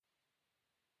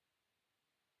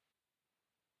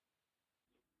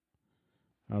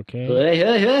Okay.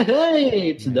 Hey,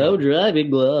 it's no driving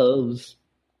gloves.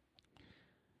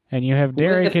 And you have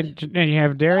Derek and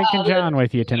John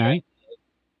with you tonight.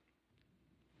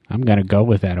 I'm gonna go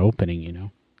with that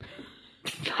opening,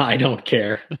 I don't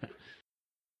care.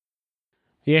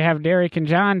 You have Derek and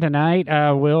John tonight.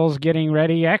 Will's getting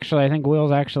ready. Actually, I think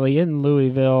Will's actually in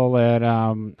Louisville at,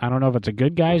 I don't know if it's a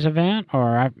Good Guys event,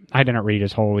 or I didn't read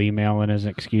his whole email, and his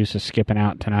excuse is skipping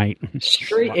out tonight.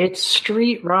 It's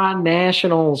Street Rod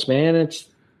Nationals, man. It's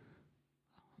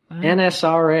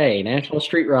NSRA, National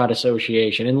Street Rod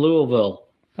Association in Louisville.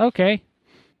 Okay.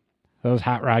 Those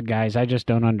hot rod guys, I just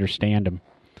don't understand them.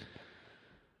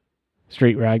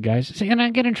 Street rod guys. See, and I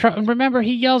get in trouble. Remember,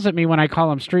 he yells at me when I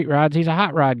call him street rods. He's a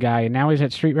hot rod guy, and now he's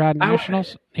at Street Rod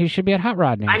Nationals. He should be at Hot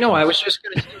Rod Nationals. I know. I was just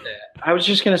going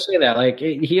to say that. Like,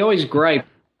 he always gripes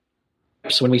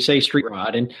when we say street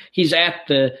rod, and he's at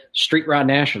the Street Rod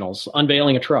Nationals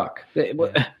unveiling a truck. That's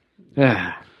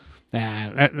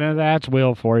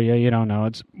Will for you. You don't know.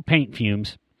 It's paint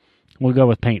fumes. We'll go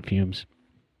with paint fumes.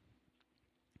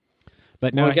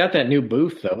 But no, we got that new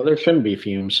booth, though. There shouldn't be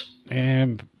fumes.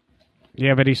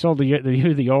 Yeah, but he sold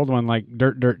the old one like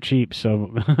dirt cheap,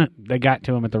 so they got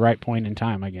to him at the right point in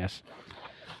time, I guess.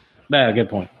 Yeah, good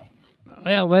point.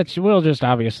 Well, we'll just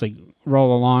obviously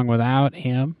roll along without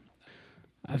him.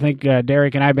 I think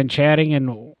Derek and I have been chatting,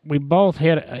 and we both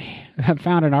have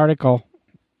found an article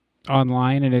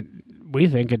online, and we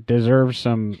think it deserves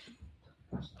some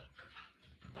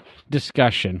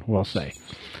discussion, we'll say.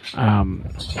 I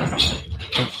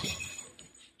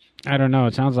don't know.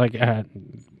 It sounds like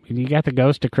you got the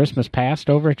ghost of Christmas Past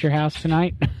over at your house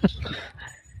tonight?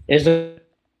 Is it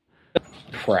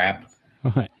crap?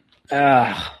 What?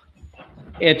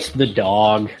 It's the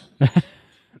dog.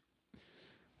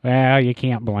 Well, you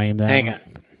can't blame that. Hang on.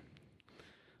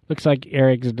 Looks like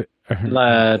Derek's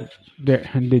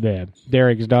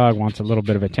dog wants a little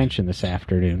bit of attention this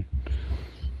afternoon.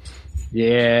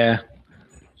 Yeah.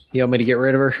 You want me to get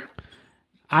rid of her?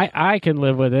 I can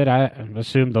live with it. I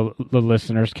assume the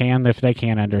listeners can. If they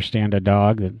can't understand a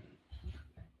dog, then...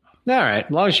 All right.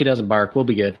 As long as she doesn't bark, we'll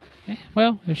be good.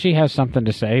 Well, if she has something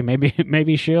to say,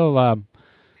 maybe she'll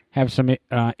have some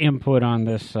input on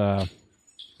this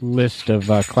list of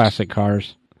classic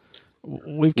cars.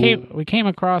 We came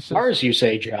across cars. You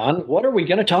say, John? What are we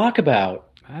going to talk about?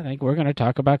 I think we're going to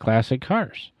talk about classic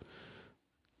cars.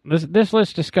 This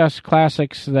list discusses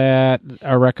classics that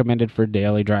are recommended for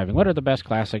daily driving. What are the best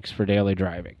classics for daily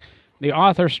driving? The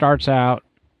author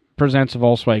presents a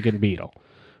Volkswagen Beetle,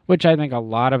 which I think a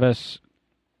lot of us,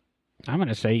 I'm going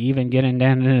to say even getting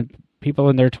down to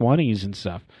people in their 20s and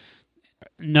stuff,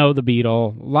 know the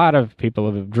Beetle. A lot of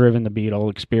people have driven the Beetle,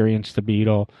 experienced the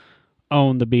Beetle,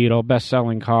 owned the Beetle,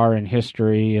 best-selling car in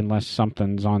history, unless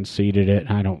something's unseated it.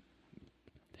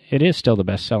 It is still the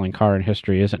best-selling car in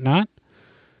history, is it not?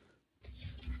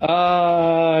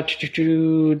 That's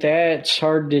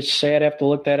hard to say. I'd have to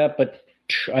look that up, but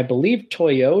I believe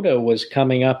Toyota was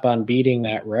coming up on beating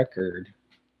that record.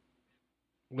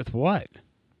 With what?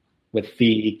 With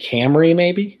the Camry,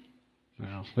 maybe?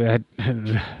 Well,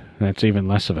 that's even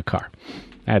less of a car.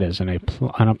 That is an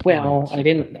appliance. Well, I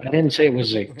didn't say it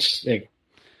was I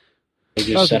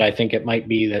just said I think it might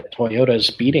be that Toyota's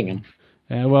beating him.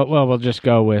 Well, we'll just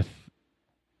go with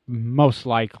most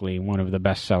likely one of the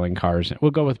best-selling cars.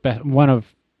 We'll go with one of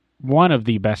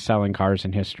the best-selling cars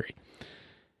in history.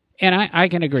 And I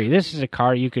can agree. This is a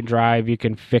car you can drive, you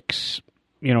can fix,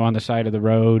 on the side of the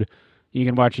road. You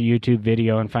can watch a YouTube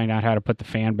video and find out how to put the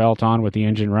fan belt on with the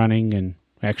engine running. And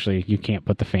actually, you can't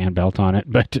put the fan belt on it,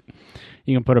 but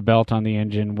you can put a belt on the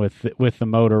engine with the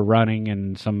motor running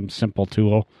and some simple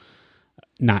tool.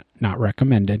 Not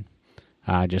recommended.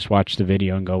 Just watch the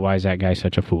video and go, why is that guy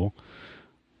such a fool?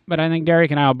 But I think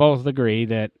Derek and I will both agree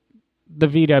that the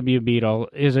VW Beetle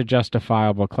is a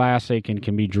justifiable classic and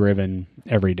can be driven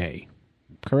every day.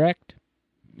 Correct?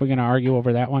 We're going to argue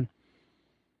over that one?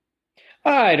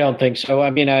 I don't think so.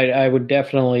 I mean, I would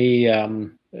definitely...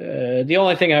 the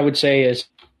only thing I would say is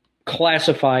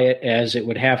classify it as it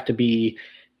would have to be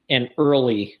an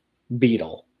early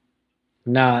Beetle,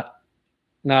 not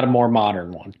a more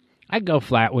modern one. I'd go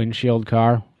flat windshield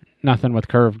car. Nothing with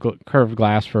curved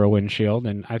glass for a windshield,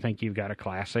 and I think you've got a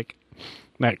classic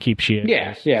that keeps you.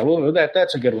 Yeah. Well,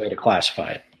 that's a good way to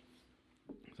classify it.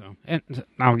 So, and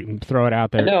I'll throw it out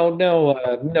there.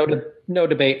 No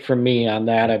debate from me on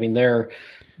that. I mean, they're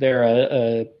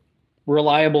a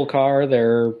reliable car.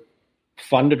 They're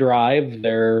fun to drive.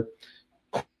 They're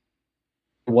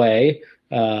way.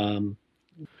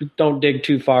 Don't dig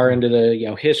too far into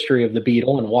the history of the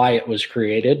Beetle and why it was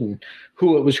created and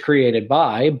who it was created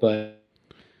by, but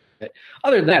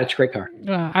Other than that, it's a great car.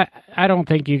 I don't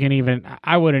think you can even.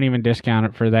 I wouldn't even discount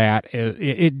it for that.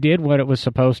 It did what it was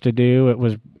supposed to do. It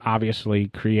was obviously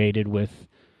created with,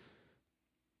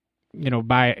 in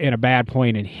a bad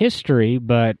point in history,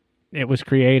 but it was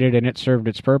created and it served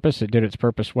its purpose. It did its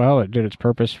purpose well. It did its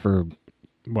purpose for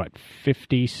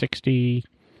 50, 60,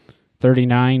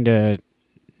 39 to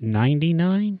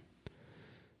 99,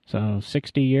 so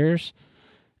 60 years.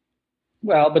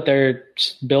 Well, but they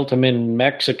built them in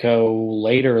Mexico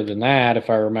later than that, if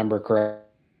I remember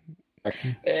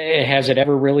correctly. Has it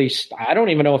ever really? I don't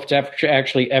even know if it's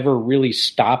actually ever really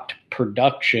stopped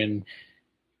production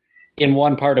in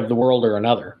one part of the world or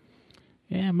another.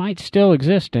 Yeah, it might still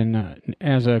exist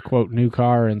as a quote new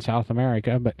car in South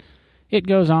America, but it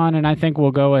goes on, and I think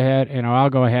we'll go ahead. I'll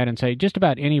go ahead and say just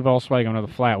about any Volkswagen with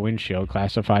a flat windshield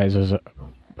classifies as a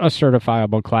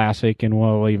certifiable classic, and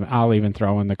I'll even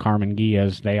throw in the Carmen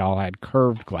Gias. They all had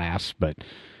curved glass, but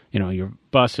your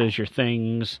buses, your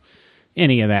things,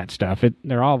 any of that stuff.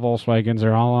 They're all Volkswagens.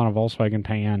 They're all on a Volkswagen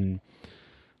pan.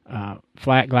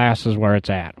 Flat glass is where it's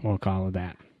at. We'll call it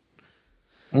that.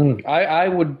 I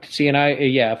would see,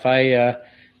 if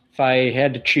I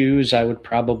had to choose, I would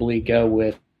probably go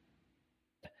with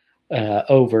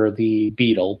over the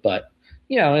Beetle. But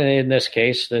in this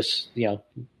case, this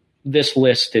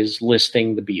list is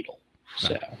listing the Beetle.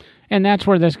 So, and that's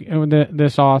where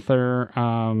this author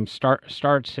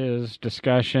starts his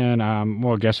discussion.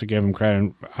 Well, I guess I'll give him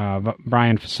credit.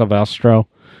 Brian Silvestro,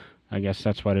 I guess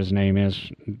that's what his name is.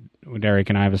 Derek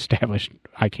and I have established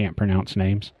I can't pronounce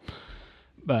names.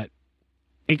 But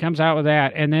he comes out with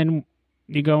that, and then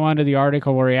you go on to the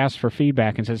article where he asks for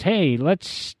feedback and says, hey,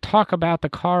 let's talk about the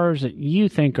cars that you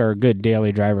think are good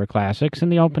daily driver classics.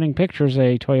 And the opening picture is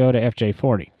a Toyota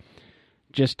FJ40.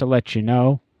 Just to let you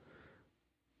know,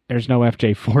 there's no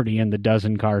FJ40 in the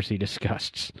dozen cars he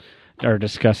discusses,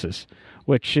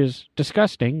 which is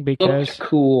disgusting because looks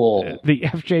cool. The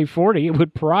FJ40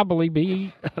 would probably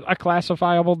be a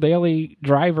classifiable daily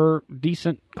driver,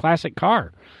 decent classic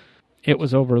car. It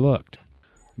was overlooked.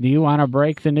 Do you want to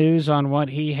break the news on what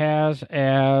he has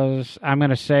as, I'm going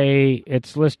to say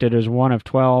it's listed as one of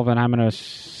 12, and I'm going to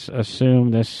assume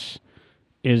this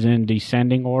is in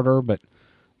descending order, but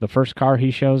the first car he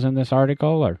shows in this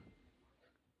article? Or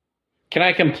can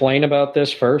I complain about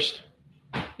this first?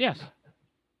 Yes.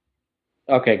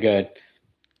 Okay, good.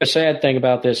 The sad thing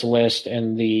about this list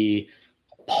and the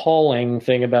appalling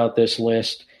thing about this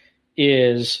list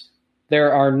is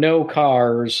there are no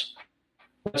cars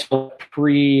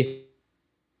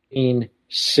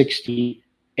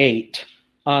pre-1968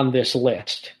 on this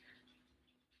list.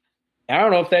 I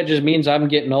don't know if that just means I'm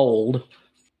getting old.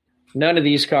 None of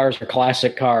these cars are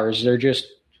classic cars. They're just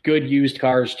good used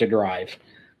cars to drive.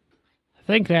 I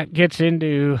think that gets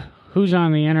into who's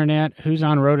on the internet, who's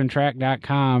on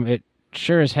roadandtrack.com. It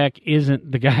sure as heck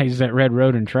isn't the guys that read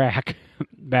Road and Track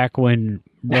back when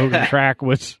Road and Track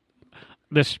was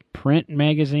this print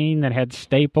magazine that had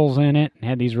staples in it and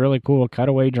had these really cool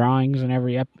cutaway drawings in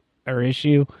every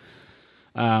issue.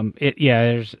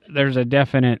 There's a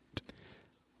definite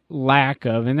lack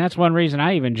of, and that's one reason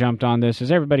I even jumped on this, is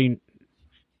everybody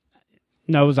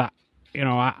knows I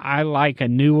like a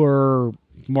newer,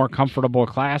 more comfortable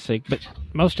classic, but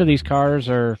most of these cars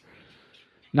are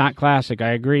not classic.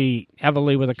 I agree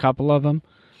heavily with a couple of them,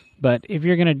 but if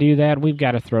you're going to do that, we've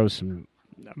got to throw some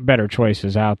better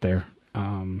choices out there.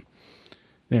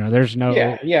 There's no.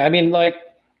 Yeah. I mean, like,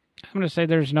 I'm going to say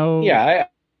there's no.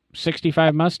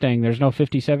 65 Mustang. There's no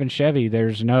 57 Chevy.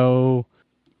 There's no.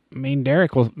 I mean,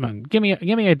 Derek will give me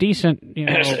a decent,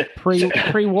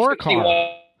 pre-war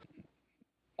car.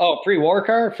 Oh, pre-war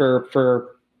car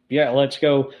for let's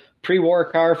go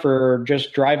pre-war car for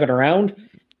just driving around.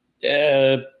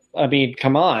 I mean,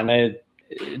 come on,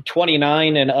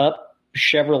 29 and up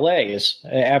Chevrolets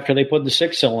after they put the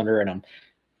 6-cylinder in them.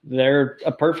 They're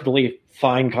a perfectly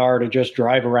fine car to just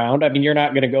drive around. I mean, you're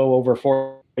not going to go over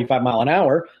 45 mile an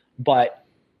hour, but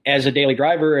as a daily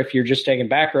driver, if you're just taking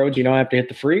back roads, you don't have to hit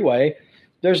the freeway.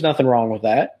 There's nothing wrong with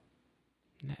that.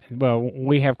 Well,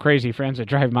 we have crazy friends that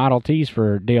drive Model Ts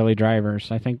for daily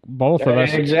drivers. I think both of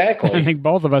us. Exactly. I think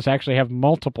both of us actually have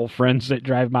multiple friends that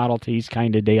drive Model Ts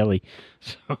kind of daily.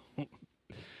 So.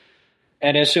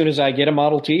 And as soon as I get a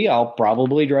Model T, I'll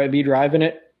probably be driving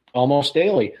it almost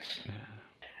daily.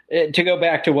 To go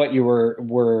back to what you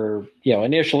were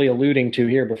initially alluding to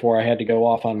here before I had to go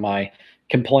off on my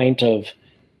complaint of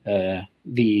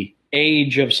the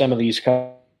age of some of these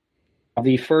cars.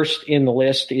 The first in the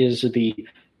list is the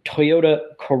Toyota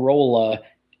Corolla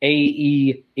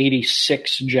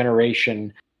AE86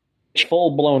 generation,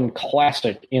 full-blown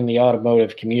classic in the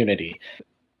automotive community.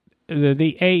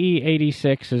 the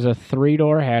AE86 is a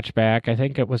 3-door hatchback. I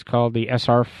think it was called the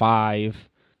SR5.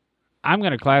 I'm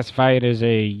going to classify it as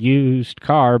a used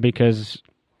car because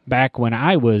back when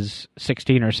I was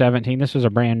 16 or 17, this was a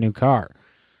brand new car.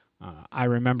 I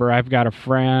remember I've got a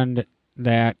friend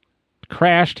that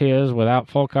crashed his without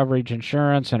full coverage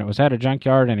insurance, and it was at a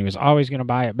junkyard, and he was always going to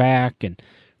buy it back and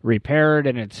repair it,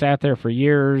 and it sat there for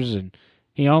years, and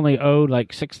he only owed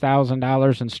like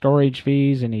 $6,000 in storage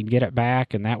fees, and he'd get it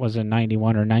back, and that was in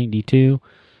 91 or 92.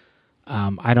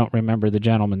 I don't remember the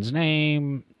gentleman's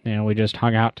name. You know, we just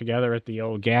hung out together at the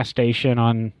old gas station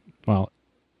on, well,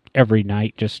 every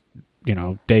night, just, you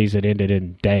know, days that ended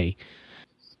in day.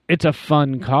 It's a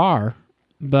fun car,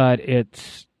 but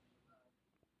it's,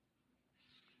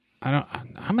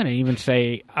 I'm going to even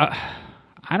say,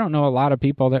 I don't know a lot of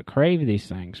people that crave these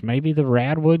things. Maybe the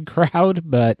Radwood crowd,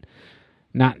 but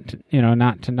not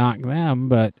to knock them,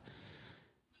 but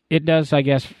it does, I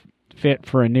guess, fit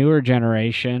for a newer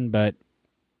generation. But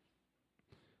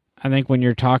I think when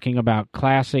you're talking about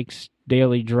classics,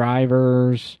 daily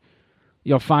drivers,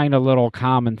 you'll find a little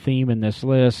common theme in this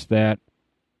list that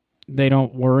they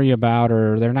don't worry about,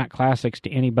 or they're not classics to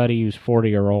anybody who's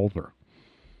 40 or older.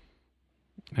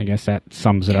 I guess that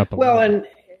sums it up a little. Well,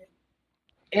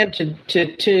 and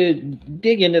to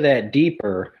dig into that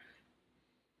deeper,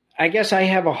 I guess I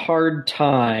have a hard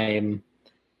time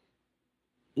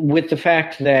with the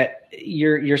fact that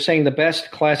you're saying the best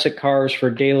classic cars for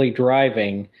daily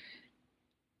driving,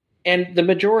 and the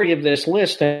majority of this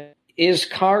list is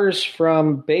cars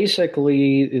from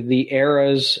basically the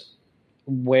eras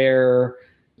where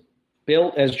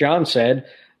built, as John said,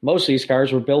 most of these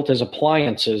cars were built as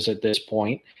appliances at this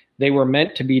point. They were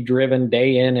meant to be driven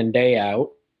day in and day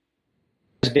out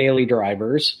as daily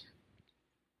drivers.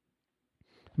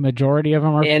 Majority of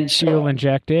them are fuel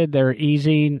injected. They're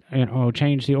easy,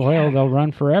 change the oil, they'll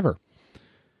run forever.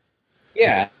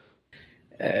 Yeah.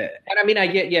 And I mean, I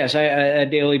get, yes, a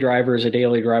daily driver is a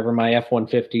daily driver. My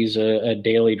F-150 is a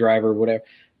daily driver, whatever.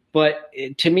 But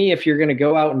to me, if you're going to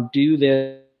go out and do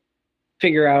this,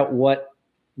 figure out what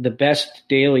the best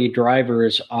daily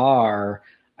drivers are,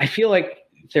 I feel like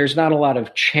there's not a lot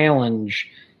of challenge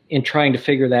in trying to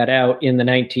figure that out in the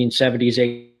 1970s,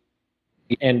 80s.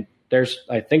 And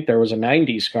I think there was a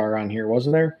 90s car on here,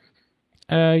 wasn't there?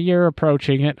 You're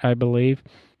approaching it, I believe.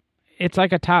 It's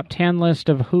like a top 10 list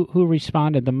of who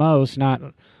responded the most, not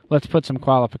let's put some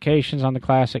qualifications on the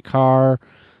classic car.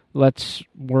 Let's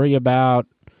worry about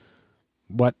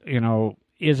what,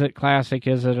 is it classic?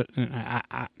 Is it?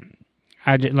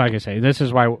 Like I say, this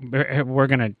is why we're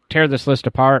going to tear this list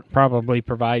apart, probably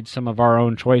provide some of our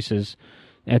own choices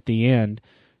at the end.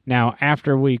 Now,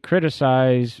 after we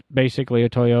criticize basically a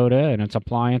Toyota and its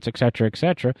appliance,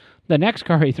 etc., the next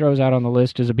car he throws out on the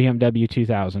list is a BMW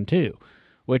 2002,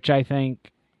 which I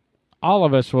think all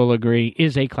of us will agree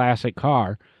is a classic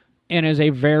car and is a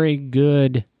very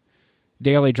good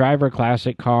daily driver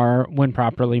classic car when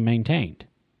properly maintained.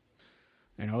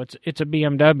 It's a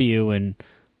BMW, and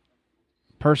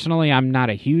personally, I'm not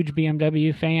a huge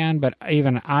BMW fan, but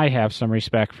even I have some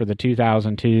respect for the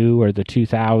 2002 or the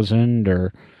 2000,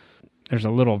 or there's a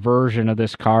little version of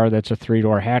this car that's a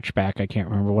 3-door hatchback. I can't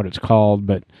remember what it's called,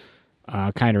 but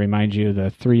kind of reminds you of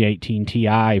the 318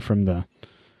 Ti from the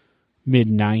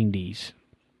mid-90s,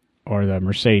 or the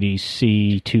Mercedes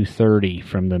C230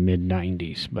 from the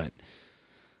mid-90s. But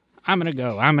I'm going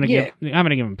to give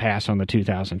him a pass on the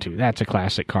 2002. That's a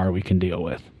classic car we can deal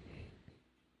with.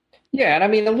 Yeah, and I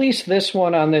mean, at least this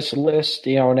one on this list,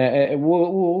 and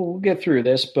we'll get through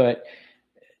this, but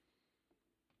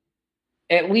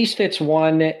at least it's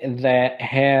one that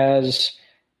has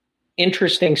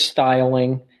interesting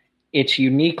styling. It's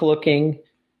unique looking.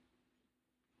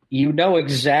 You know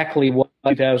exactly what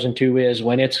 2002 is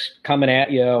when it's coming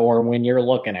at you or when you're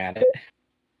looking at it.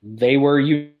 They were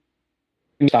unique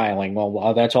styling.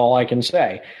 Well, that's all I can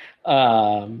say.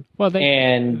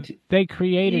 They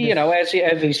created, as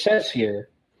he says here.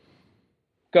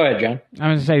 Go ahead, John.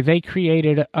 I was going to say, they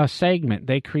created a segment.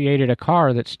 They created a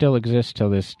car that still exists to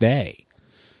this day.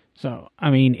 So, I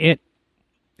mean, it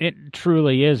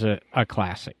truly is a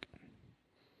classic.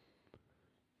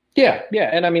 Yeah,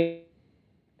 and I mean,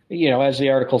 as the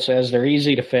article says, they're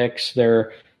easy to fix.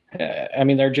 They're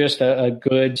just a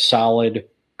good, solid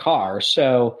car.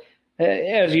 So,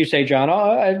 as you say, John,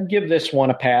 I'd give this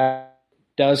one a pass.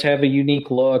 It does have a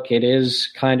unique look. It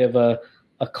is kind of a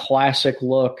classic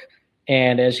look.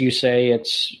 And as you say,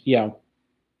 it's, I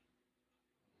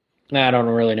don't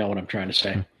really know what I'm trying to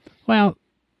say. Well,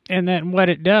 and then what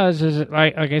it does is,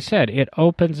 like I said, it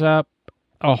opens up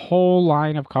a whole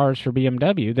line of cars for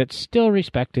BMW that's still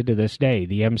respected to this day.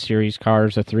 The M Series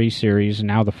cars, the 3 Series, and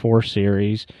now the 4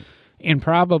 Series, and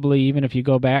probably, even if you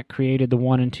go back, created the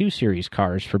 1 and 2 Series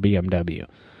cars for BMW.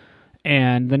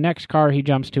 And the next car he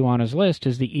jumps to on his list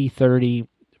is the E30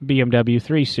 BMW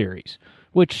 3 Series,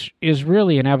 which is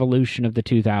really an evolution of the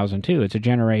 2002. It's a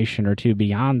generation or two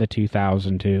beyond the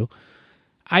 2002.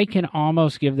 I can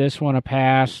almost give this one a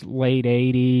pass, late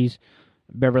 80s,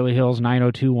 Beverly Hills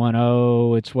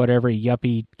 90210. It's what every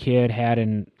yuppie kid had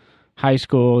in high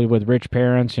school with rich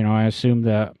parents. You know, I assume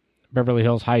the Beverly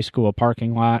Hills High School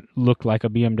parking lot looked like a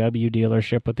BMW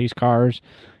dealership with these cars.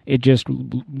 It just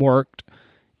worked.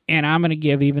 And I'm going to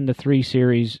give even the 3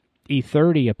 Series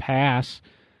E30 a pass,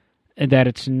 that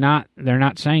it's not, they're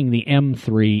not saying the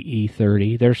M3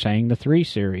 E30, they're saying the 3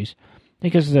 Series.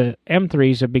 Because the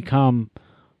M3s have become,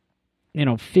 you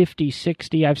know, 50,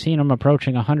 60, I've seen them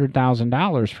approaching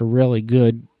 $100,000 for really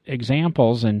good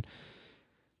examples. And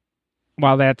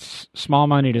while that's small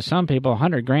money to some people,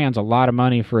 $100,000's a lot of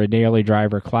money for a daily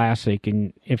driver classic.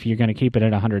 And if you're going to keep it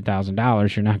at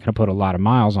 $100,000, you're not going to put a lot of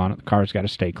miles on it. The car's got to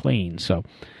stay clean. So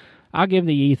I'll give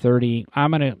the E30,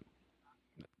 I'm going to,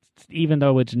 even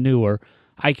though it's newer,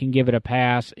 I can give it a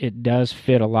pass. It does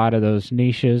fit a lot of those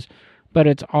niches, but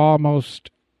it's almost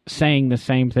saying the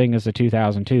same thing as the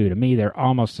 2002. To me, they're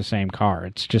almost the same car.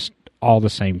 It's just all the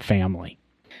same family.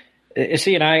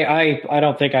 See, and I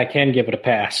don't think I can give it a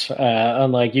pass,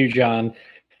 unlike you, John.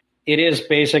 It is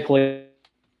basically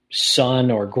son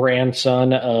or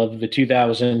grandson of the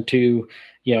 2002,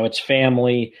 you know, it's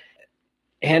family.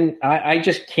 And I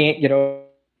just can't, you know,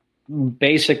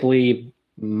 basically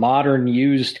modern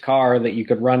used car that you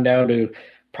could run down to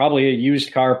probably a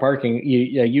used car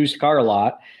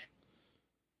lot,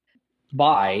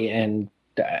 buy, and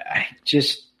I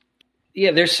just,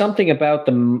 yeah, there's something about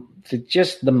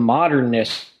the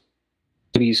modernness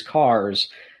of these cars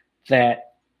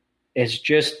that is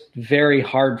just very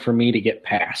hard for me to get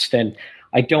past. And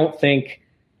I don't think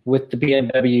with the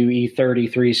BMW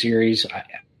E30 3 Series,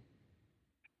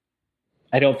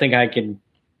 I don't think I can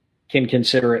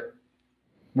consider it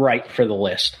right for the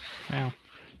list. Well,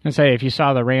 and say, if you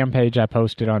saw the Rampage I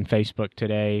posted on Facebook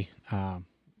today,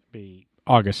 be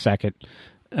August 2nd,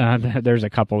 there's a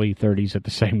couple E30s at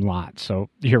the same lot. So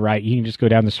you're right. You can just go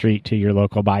down the street to your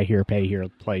local buy here, pay here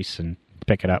place and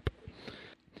pick it up.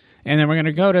 And then we're going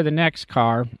to go to the next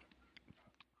car.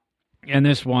 And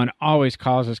this one always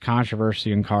causes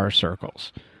controversy in car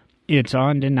circles. It's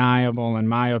undeniable, in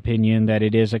my opinion, that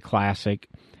it is a classic.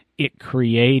 It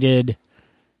created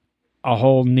a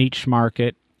whole niche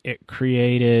market. It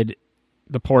created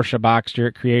the Porsche Boxster.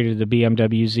 It created the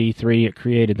BMW Z3. It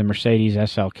created the Mercedes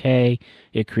SLK.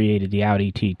 It created the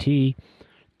Audi TT.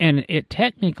 And it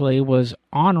technically was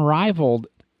unrivaled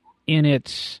in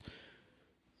its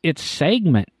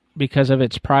segment because of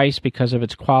its price, because of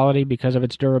its quality, because of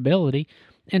its durability,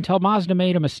 until Mazda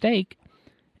made a mistake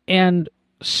and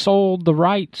sold the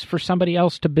rights for somebody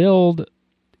else to build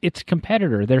its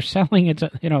competitor. They're selling its,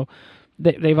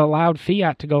 they've allowed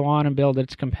Fiat to go on and build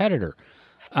its competitor.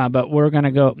 But we're going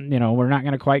to go, we're not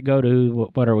going to quite go to,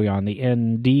 what are we on, the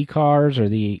ND cars or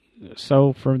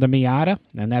for the Miata?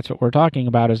 And that's what we're talking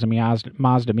about, is the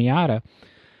Mazda Miata.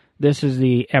 This is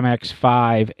the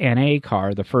MX-5 NA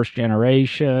car, the first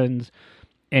generations,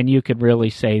 and you could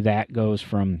really say that goes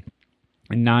from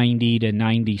 90 to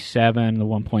 97, the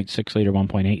 1.6 liter,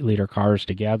 1.8 liter cars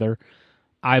together.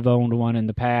 I've owned one in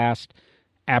the past,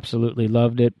 absolutely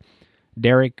loved it.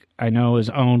 Derek, I know,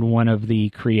 has owned one of the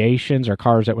creations or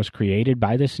cars that was created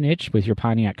by this niche with your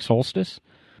Pontiac Solstice.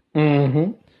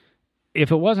 Mm-hmm. If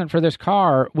it wasn't for this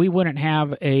car, we wouldn't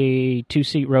have a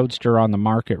two-seat Roadster on the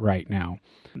market right now.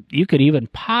 You could even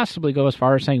possibly go as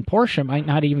far as saying Porsche might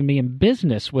not even be in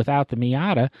business without the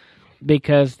Miata,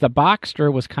 because the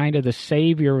Boxster was kind of the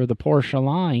savior of the Porsche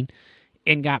line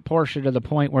and got Porsche to the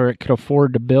point where it could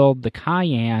afford to build the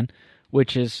Cayenne,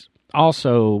 which is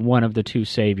also one of the two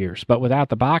saviors. But without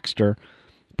the Boxster,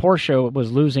 Porsche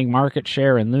was losing market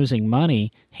share and losing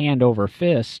money hand over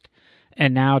fist.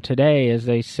 And now today, as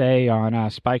they say on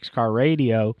Spike's Car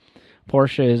Radio,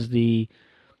 Porsche is the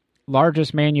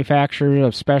largest manufacturer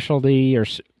of specialty or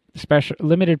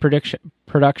limited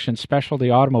production specialty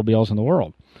automobiles in the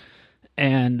world.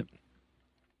 And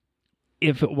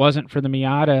if it wasn't for the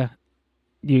Miata,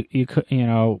 you could,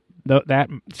 that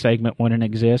segment wouldn't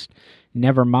exist.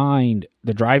 Never mind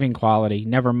the driving quality.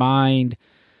 Never mind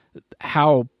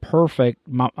how perfect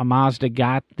Mazda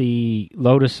got the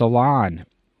Lotus Elan,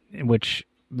 which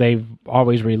they've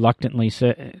always reluctantly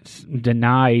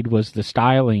denied was the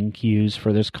styling cues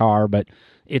for this car, but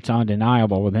it's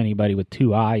undeniable with anybody with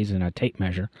two eyes and a tape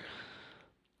measure.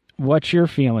 what's your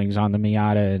feelings on the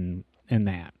Miata and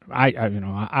that?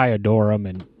 I adore them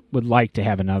and would like to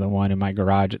have another one in my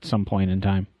garage at some point in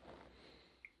time.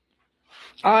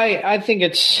 I think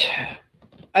it's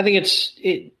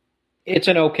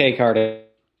an okay car to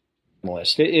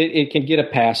list. It can get a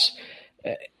pass.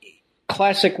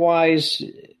 Classic wise,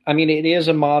 I mean, it is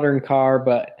a modern car,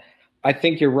 but I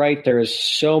think you're right. There is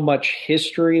so much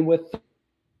history with,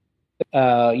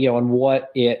 and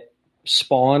what it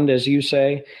spawned, as you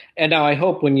say. And now I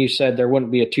hope when you said there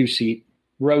wouldn't be a 2-seat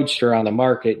Roadster on the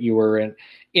market, you were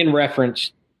in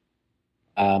reference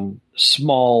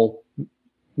small,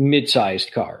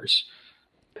 mid-sized cars.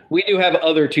 We do have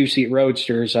other 2-seat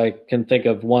Roadsters. I can think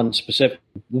of one specific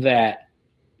that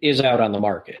is out on the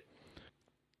market.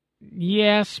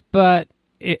 Yes, but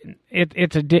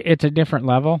it's a different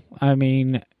level. I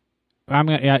mean,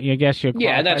 I guess you.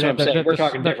 Yeah, that's what I'm saying. We're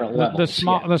talking different levels.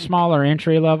 The smaller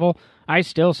entry level. I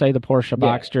still say the Porsche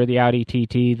Boxster, the Audi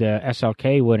TT, the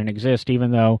SLK wouldn't exist,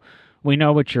 even though we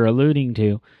know what you're alluding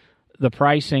to. The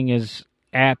pricing is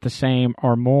at the same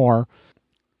or more.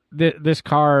 This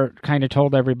car kind of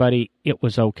told everybody it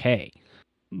was okay.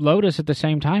 Lotus at the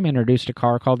same time introduced a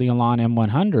car called the Elan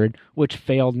M100, which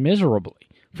failed miserably.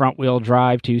 Front-wheel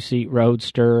drive, 2-seat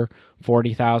Roadster,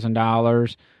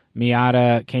 $40,000.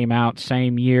 Miata came out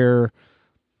same year,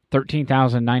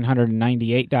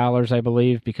 $13,998, I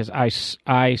believe, because I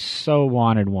so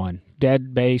wanted one.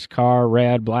 Dead base car,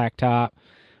 red, blacktop.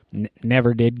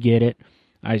 Never did get it.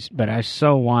 But I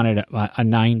so wanted a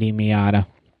 90 Miata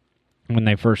when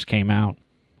they first came out.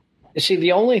 See,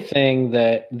 the only thing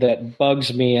that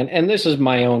bugs me, and this is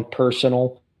my own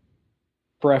personal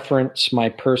preference, my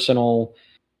personal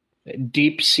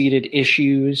deep-seated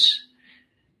issues,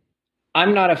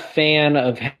 I'm not a fan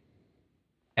of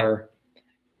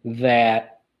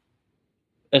that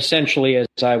essentially, as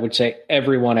I would say,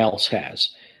 everyone else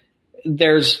has.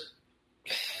 There's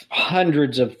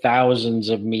hundreds of thousands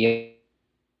of Miata.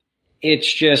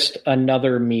 It's just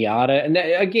another Miata. And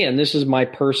again, this is my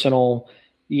personal,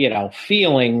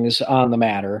 feelings on the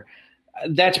matter.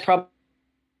 That's probably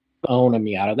own a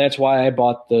Miata. That's why I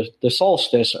bought the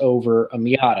Solstice over a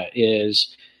Miata.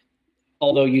 Is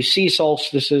although you see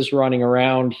Solstices running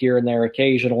around here and there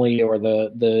occasionally, or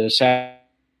they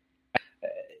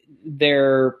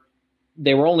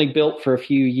were only built for a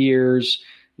few years.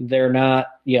 They're not,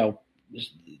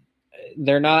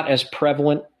 they're not as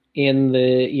prevalent in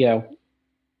the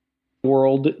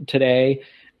world today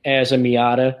as a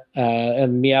Miata.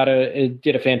 And Miata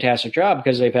did a fantastic job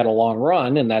because they've had a long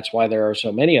run, and that's why there are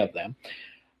so many of them.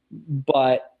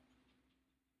 But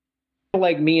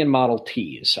like me and Model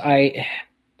Ts,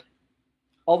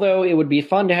 although it would be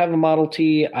fun to have a Model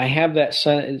T, I have that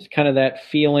kind of that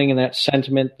feeling and that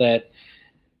sentiment that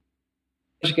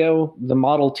years ago, the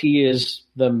Model T is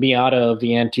the Miata of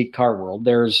the antique car world.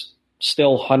 There's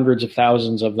still hundreds of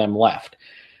thousands of them left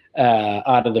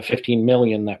out of the 15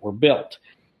 million that were built.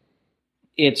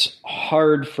 It's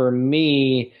hard for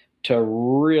me to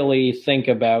really think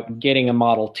about getting a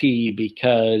Model T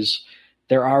because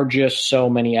there are just so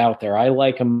many out there. I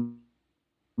like a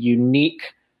unique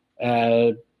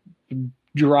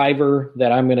driver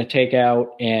that I'm going to take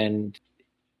out, and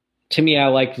to me, I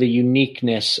like the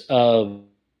uniqueness of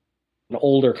an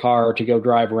older car to go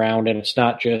drive around, and it's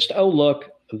not just, oh, look,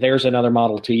 there's another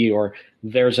Model T or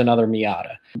there's another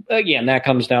Miata. Again, that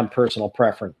comes down to personal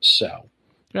preference. So,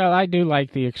 well, I do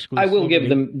like the exclusivity. I will give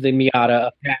the Miata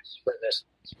a pass for this.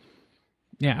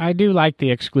 Yeah, I do like the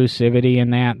exclusivity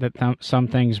in that some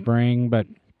things bring, but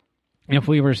if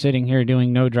we were sitting here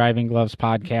doing No Driving Gloves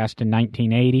podcast in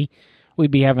 1980, we'd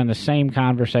be having the same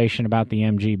conversation about the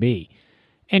MGB.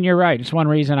 And you're right. It's one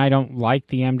reason I don't like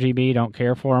the MGB, don't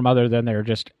care for them, other than they're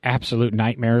just absolute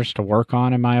nightmares to work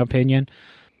on, in my opinion.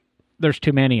 There's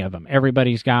too many of them.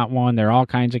 Everybody's got one. There are all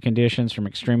kinds of conditions, from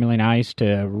extremely nice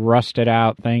to rusted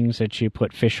out things that you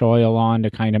put fish oil on to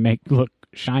kind of make look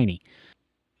shiny.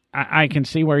 I can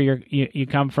see where you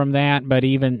come from that, but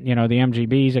even, the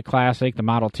MGB is a classic, the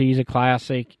Model T is a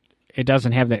classic. It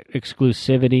doesn't have the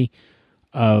exclusivity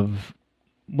of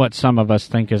what some of us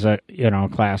think is a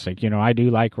classic. I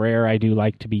do like rare. I do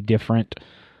like to be different.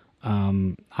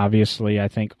 Obviously, I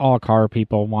think all car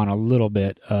people want a little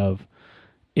bit of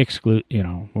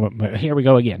here we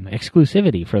go again,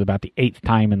 exclusivity for about the 8th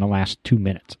time in the last 2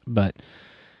 minutes. But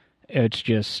it's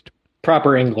just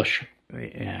proper English.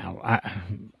 Yeah,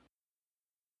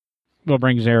 we'll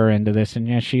bring Zara into this,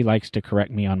 and she likes to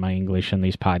correct me on my English in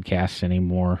these podcasts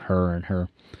anymore. Her and her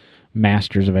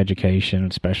Masters of Education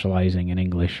and specializing in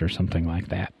English or something like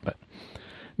that. But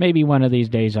maybe one of these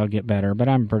days I'll get better, but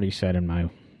I'm pretty set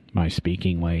in my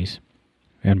speaking ways.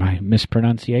 and my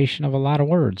mispronunciation of a lot of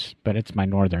words, but it's my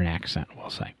northern accent, we'll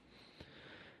say.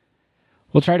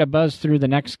 We'll try to buzz through the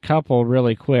next couple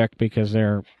really quick because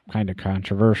they're kind of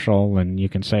controversial and you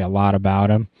can say a lot about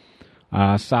them.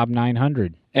 Saab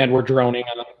 900. And we're droning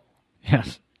on them.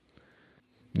 Yes.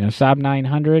 Saab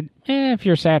 900, if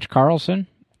you're Satch Carlson,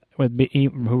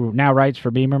 who now writes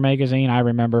for Beamer Magazine, I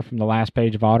remember from the last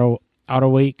page of Auto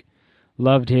Week,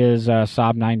 loved his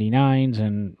Saab 99s,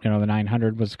 and the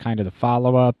 900 was kind of the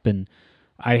follow-up, and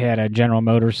I had a General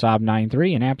Motors Saab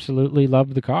 9.3 and absolutely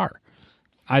loved the car.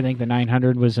 I think the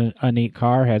 900 was a neat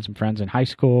car, had some friends in high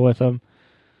school with them.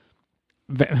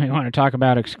 You want to talk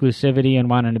about exclusivity and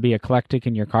wanting to be eclectic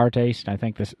in your car taste, I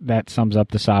think that sums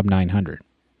up the Saab 900.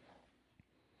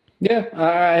 Yeah,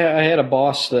 I had a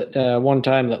boss that one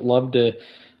time that loved his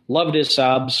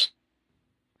Saabs.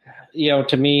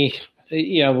 To me,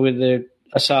 with a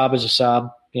Saab is a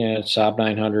Saab, Saab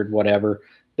 900, whatever.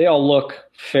 They all look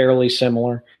fairly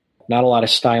similar. Not a lot of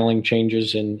styling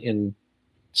changes in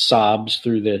Saabs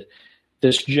through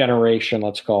this generation,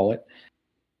 let's call it.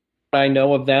 I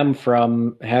know of them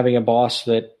from having a boss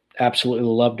that absolutely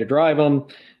loved to drive them.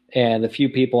 And the few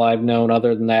people I've known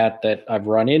other than that I've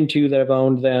run into that have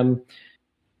owned them,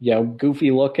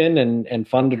 goofy looking and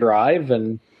fun to drive.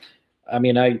 And I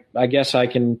mean, I guess I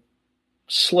can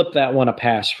slip that one a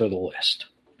pass for the list.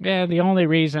 Yeah, the only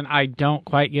reason I don't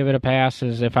quite give it a pass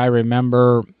is if I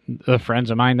remember the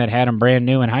friends of mine that had them brand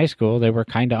new in high school, they were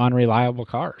kind of unreliable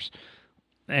cars.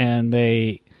 And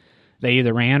they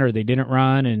either ran or they didn't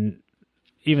run. And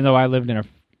even though I lived in a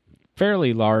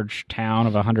fairly large town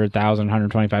of 100,000,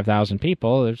 125,000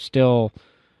 people, there's still,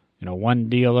 one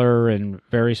dealer and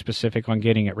very specific on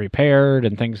getting it repaired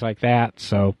and things like that.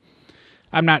 So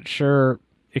I'm not sure,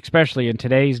 especially in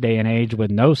today's day and age with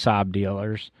no Saab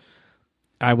dealers,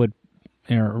 I would,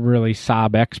 really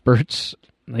Saab experts,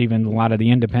 even a lot of the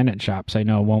independent shops I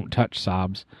know won't touch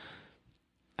Saabs.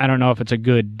 I don't know if it's a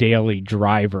good daily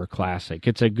driver classic.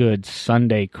 It's a good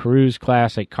Sunday cruise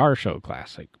classic, car show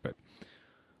classic. But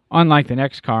unlike the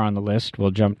next car on the list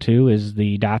we'll jump to is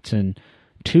the Datsun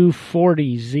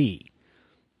 240Z.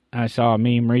 I saw a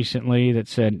meme recently that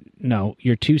said, no,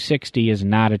 your 260 is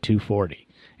not a 240.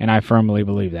 And I firmly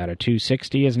believe that. A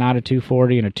 260 is not a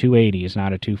 240 and a 280 is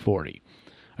not a 240.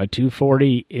 A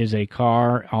 240 is a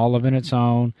car all of in its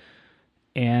own,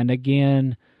 and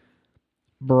again,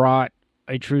 brought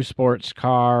a true sports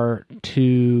car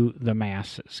to the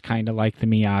masses, kind of like the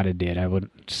Miata did. I would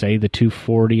say the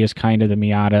 240 is kind of the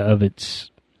Miata of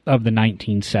the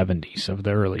 1970s, of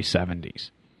the early 70s.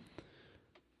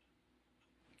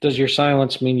 Does your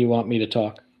silence mean you want me to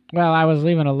talk? Well, I was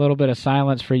leaving a little bit of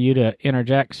silence for you to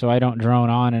interject so I don't drone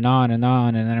on and on and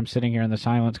on, and then I'm sitting here in the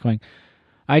silence going,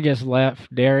 I just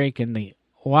left Derek in the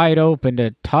wide open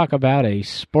to talk about a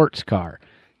sports car.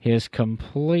 His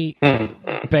complete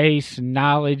base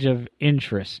knowledge of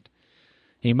interest.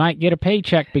 He might get a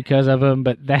paycheck because of him,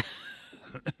 but that...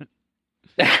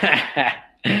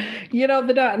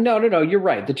 No, you're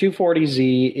right. The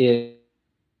 240Z is...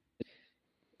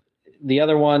 The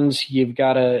other ones, you've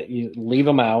got to leave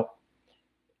them out.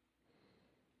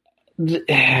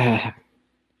 Yeah,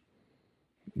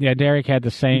 Derek had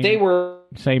the same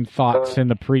thoughts in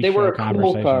the pre-show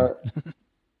conversation. Cool car.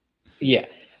 Yeah.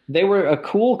 They were a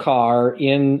cool car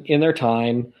in their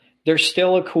time. They're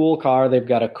still a cool car. They've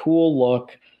got a cool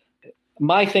look.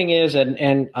 My thing is,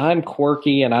 and I'm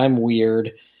quirky and I'm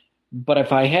weird, but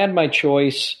if I had my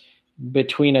choice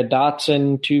between a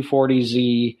Datsun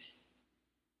 240Z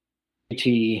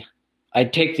GT,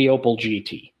 I'd take the Opel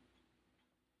GT.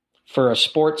 For a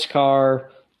sports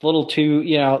car, the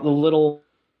little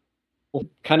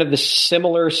kind of the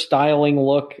similar styling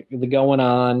look going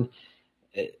on.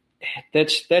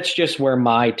 That's just where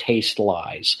my taste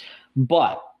lies.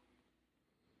 But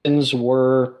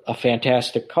were a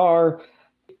fantastic car.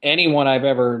 Anyone I've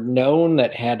ever known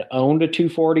that had owned a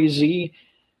 240Z,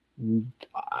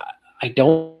 I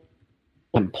don't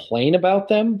complain about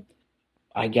them.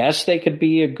 I guess they could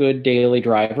be a good daily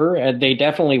driver, and they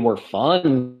definitely were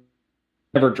fun.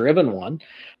 Never driven one.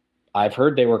 I've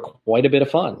heard they were quite a bit of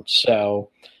fun.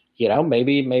 So,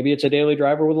 maybe it's a daily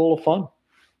driver with a little fun.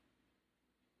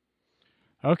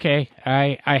 Okay,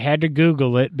 I had to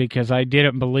Google it because I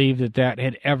didn't believe that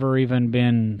had ever even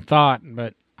been thought,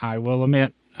 but I will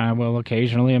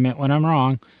occasionally admit when I'm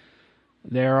wrong.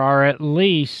 There are at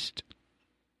least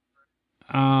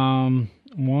 5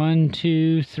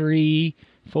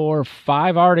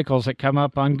 articles that come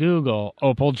up on Google,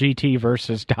 Opel GT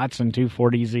versus Datsun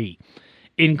 240Z,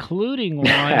 including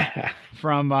one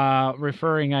from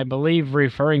referring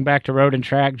back to Road and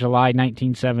Track, July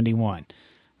 1971.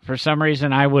 For some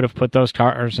reason, I would have put those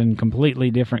cars in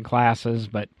completely different classes,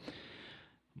 but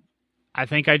I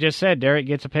think I just said Derek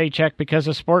gets a paycheck because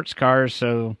of sports cars,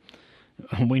 so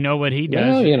we know what he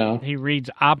does. Well, He reads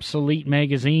obsolete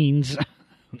magazines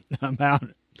about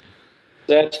it.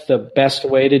 That's the best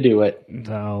way to do it.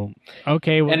 So,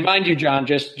 okay. And mind you, John,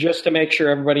 just to make sure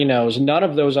everybody knows, none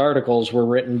of those articles were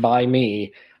written by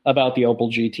me about the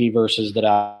Opel GT versus the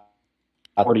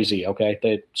 40Z,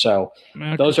 okay? So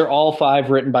those are all 5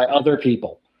 written by other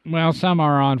people. Well, some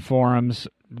are on forums,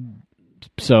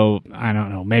 so I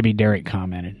don't know. Maybe Derek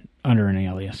commented under an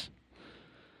alias.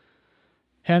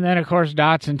 And then, of course,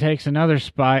 Datsun takes another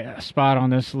spot on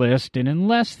this list, and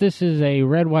unless this is a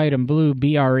red, white, and blue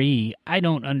BRE, I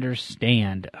don't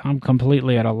understand. I'm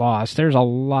completely at a loss. There's a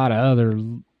lot of other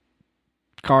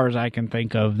cars I can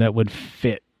think of that would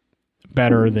fit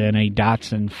better than a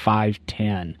Datsun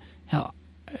 510. Hell,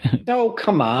 oh,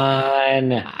 come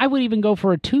on. I would even go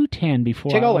for a 210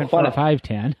 before I went for a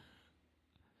 510.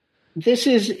 This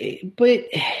is, but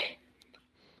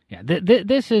yeah,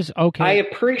 this is okay. I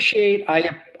appreciate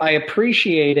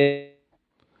it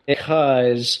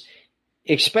because,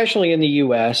 especially in the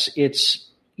U.S.,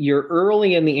 you're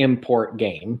early in the import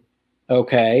game.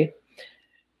 Okay,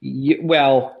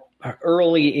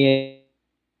 early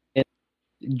in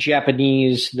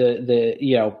Japanese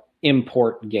the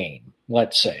import game.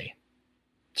 Let's say,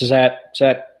 is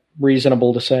that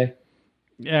reasonable to say?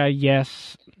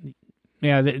 Yes.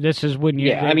 Yeah, this is when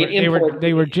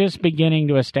they were just beginning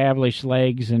to establish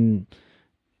legs and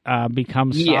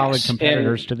become solid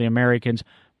competitors to the Americans,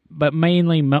 but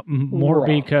mainly more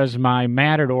because my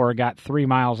Matador got 3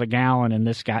 miles a gallon and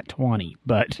this got 20.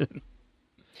 But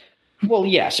well,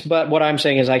 yes, but what I'm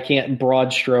saying is I can't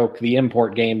broad stroke the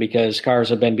import game because cars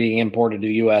have been being imported to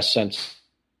the U.S. since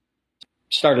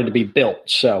started to be built.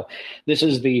 So this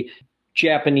is the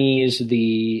Japanese,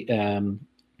 the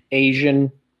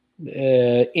Asian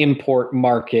import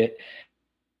market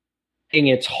in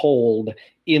its hold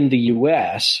in the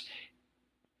U.S.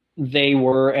 They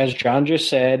were, as John just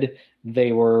said,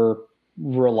 they were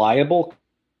reliable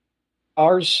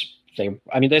cars.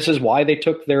 This is why they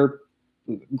took their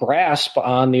grasp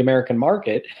on the American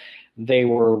market. They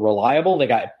were reliable. They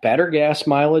got better gas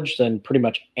mileage than pretty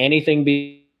much anything.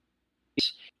 They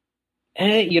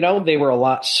were a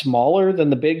lot smaller than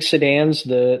the big sedans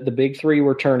the big 3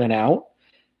 were turning out.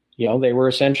 They were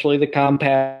essentially the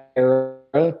compact era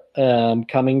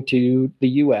coming to the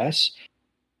U.S.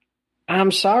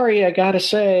 I'm sorry, I got to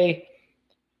say,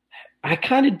 I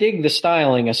kind of dig the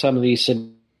styling of some of these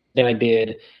sedans. I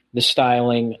did the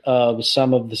styling of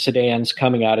some of the sedans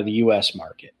coming out of the U.S.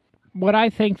 market. What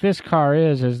I think this car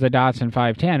is the Datsun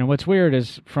 510. And what's weird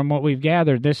is, from what we've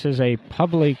gathered, this is a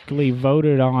publicly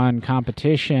voted on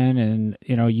competition, and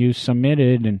you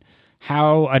submitted, and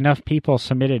how enough people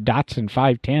submitted Datsun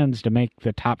 510s to make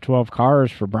the top 12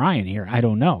 cars for Brian here, I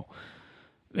don't know.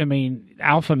 I mean,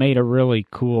 Alfa made a really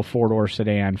cool 4-door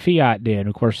sedan. Fiat did.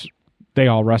 Of course, they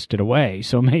all rusted away.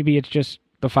 So maybe it's just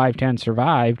the 510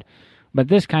 survived. But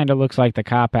this kind of looks like the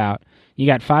cop-out. You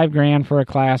got $5,000 for a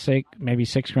classic, maybe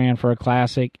 $6,000 for a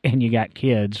classic, and you got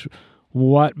kids.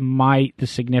 What might the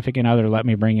significant other let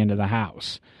me bring into the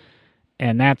house?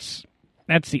 And that's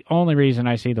the only reason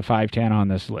I see the 510 on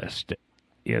this list.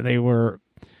 They were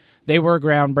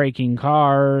groundbreaking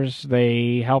cars.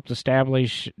 They helped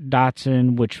essablish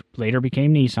Datsun, which later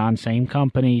became Nissan. Same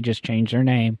company, just changed their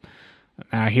name.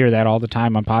 I hear that all the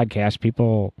time on podcasts.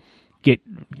 People get,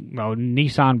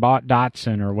 Nissan bought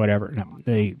Datsun or whatever. No,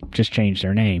 they just changed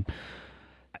their name.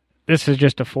 This is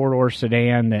just a 4-door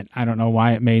sedan that I don't know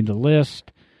why it made the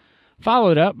list.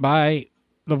 Followed up by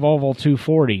the Volvo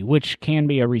 240, which can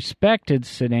be a respected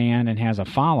sedan and has a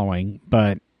following,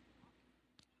 but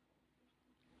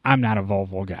I'm not a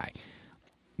Volvo guy.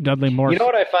 Dudley Moore. You know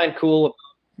what I find cool?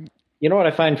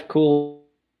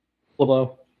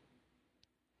 Though?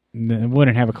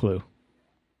 Wouldn't have a clue.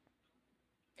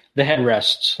 The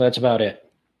headrests. That's about it.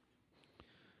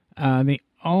 The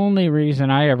only reason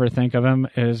I ever think of him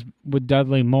is with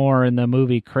Dudley Moore in the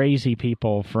movie Crazy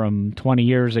People from 20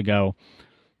 years ago,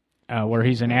 where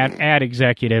he's an ad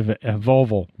executive at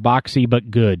Volvo, boxy but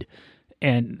good.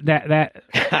 And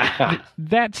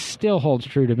that still holds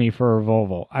true to me for a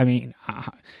Volvo. I mean,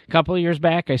 a couple of years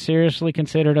back, I seriously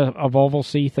considered a Volvo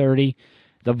C30.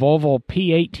 The Volvo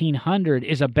P1800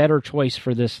 is a better choice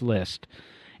for this list.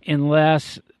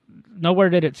 Unless, nowhere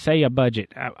did it say a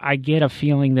budget. I get a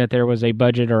feeling that there was a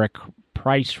budget or a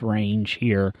price range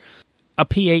here. A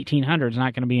P1800 is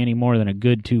not going to be any more than a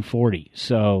good 240.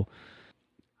 So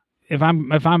if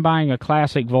I'm buying a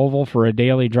classic Volvo for a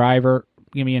daily driver,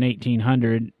 give me an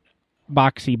 1800.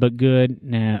 boxy but good.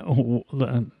 Nah,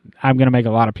 I'm going to make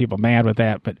a lot of people mad with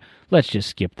that, but let's just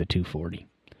skip the 240.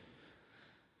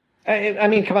 I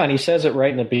mean, come on. He says it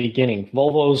right in the beginning.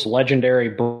 Volvo's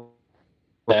legendary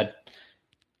that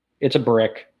it's a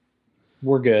brick.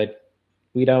 We're good.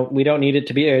 We don't need it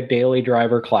to be a daily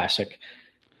driver classic.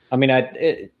 I mean,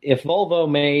 if Volvo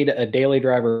made a daily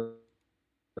driver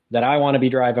that I want to be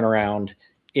driving around,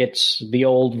 it's the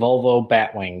old Volvo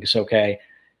Batwings, okay?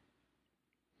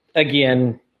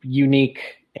 Again, unique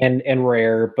and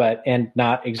rare, and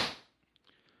not to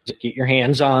get your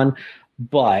hands on.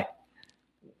 But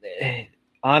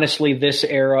honestly, this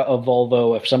era of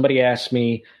Volvo, if somebody asks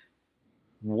me,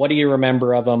 what do you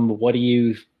remember of them?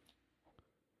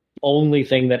 Only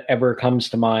thing that ever comes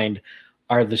to mind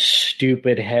are the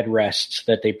stupid headrests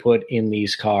that they put in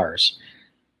these cars.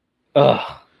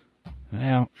 Ugh.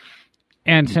 Well,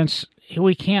 and since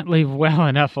we can't leave well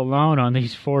enough alone on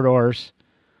these four doors,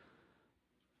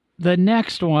 the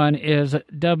next one is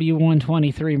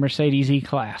W123 Mercedes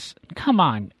E-Class. Come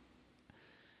on.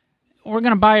 We're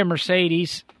going to buy a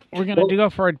Mercedes. We're going to go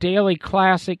for a daily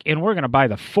classic, and we're going to buy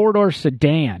the four-door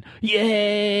sedan.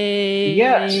 Yay!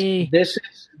 Yes,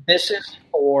 this is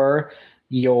for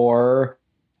your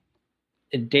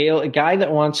daily guy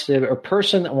that wants to, or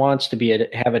person that wants to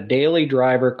have a daily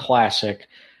driver classic,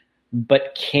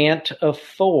 but can't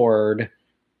afford,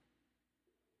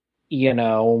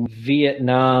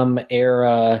 Vietnam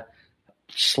era,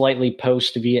 slightly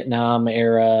post-Vietnam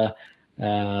era,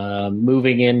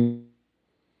 moving in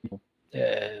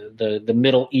the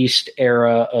Middle East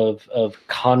era of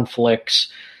conflicts,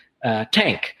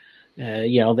 tank.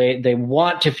 They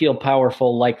want to feel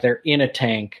powerful, like they're in a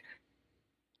tank.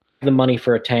 The money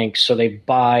for a tank, so they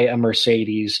buy a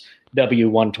Mercedes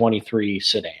W123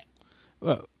 sedan.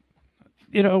 Well,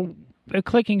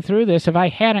 clicking through this, if I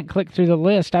hadn't clicked through the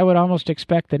list, I would almost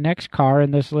expect the next car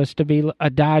in this list to be a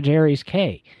Dodge Aries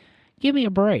K. Give me a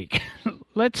break.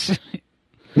 Let's.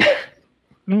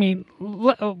 I'm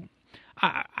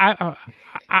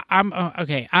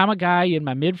okay. I'm a guy in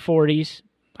my mid-40s.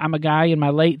 I'm a guy in my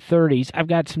late 30s. I've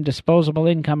got some disposable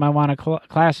income. I want a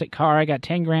classic car. I got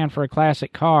 $10,000 for a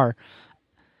classic car.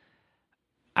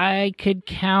 I could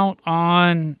count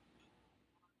on.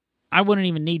 I wouldn't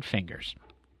even need fingers.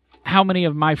 How many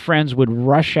of my friends would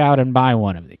rush out and buy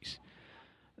one of these?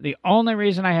 The only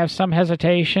reason I have some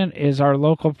hesitation is our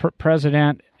local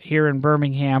president here in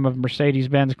Birmingham of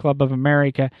Mercedes-Benz Club of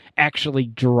America actually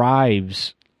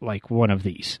drives like one of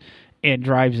these and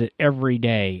drives it every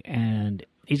day, and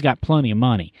he's got plenty of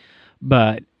money,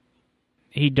 but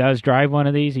he does drive one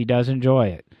of these. He does enjoy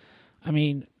it. I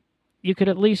mean, you could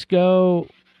at least go,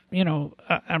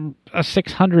 a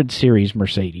 600 series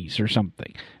Mercedes or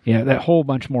something. That whole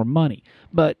bunch more money.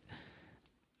 But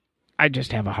I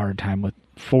just have a hard time with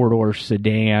four-door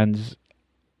sedans,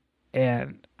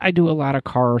 and I do a lot of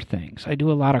car things. I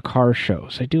do a lot of car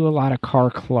shows. I do a lot of car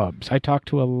clubs. I talk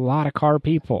to a lot of car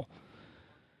people.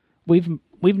 We've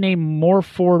named more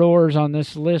four doors on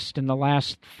this list in the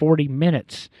last 40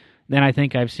 minutes than I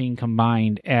think I've seen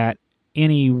combined at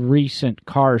any recent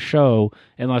car show,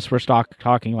 unless we're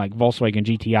talking like Volkswagen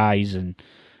GTIs and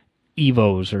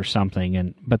Evos or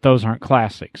something. But those aren't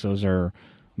classics. Those are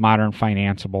modern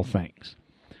financeable things.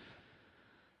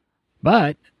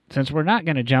 But since we're not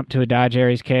going to jump to a Dodge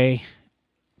Aries K,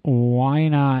 why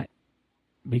not?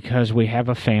 Because we have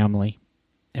a family,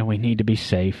 and we need to be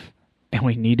safe, and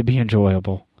we need to be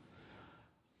enjoyable.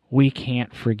 We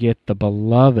can't forget the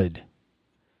beloved,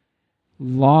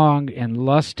 long and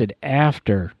lusted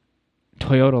after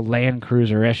Toyota Land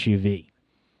Cruiser SUV.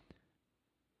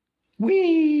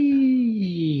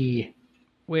 Whee!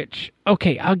 Which,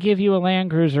 okay, I'll give you a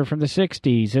Land Cruiser from the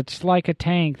 60s. It's like a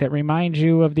tank that reminds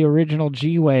you of the original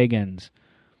G-Wagons.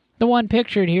 The one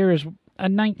pictured here is a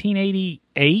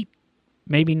 1988,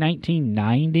 maybe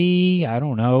 1990, I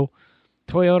don't know,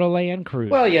 Toyota Land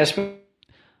Cruiser. Well, yes,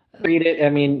 read it. I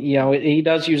mean, he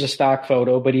does use a stock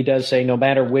photo, but he does say no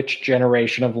matter which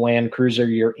generation of Land Cruiser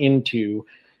you're into,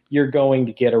 you're going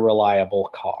to get a reliable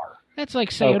car. That's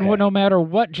like saying, well, no matter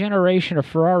what generation of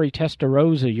Ferrari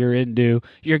Testarossa you're into,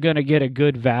 you're going to get a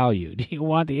good value. Do you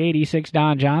want the 86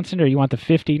 Don Johnson or you want the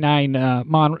 59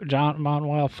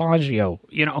 Manuel Fangio?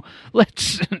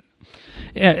 Let's...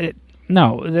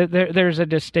 No, there's a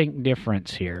distinct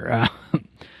difference here.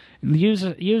 Use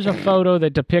a photo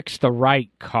that depicts the right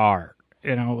car.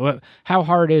 How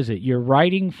hard is it? You're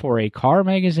writing for a car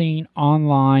magazine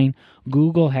online.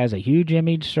 Google has a huge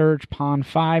image search. Pond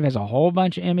 5 has a whole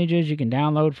bunch of images you can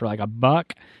download for like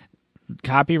 $1,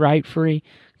 copyright free.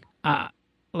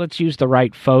 Let's use the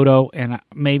right photo, and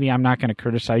maybe I'm not going to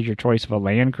criticize your choice of a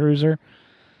Land Cruiser.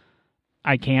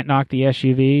 I can't knock the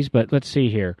SUVs, but let's see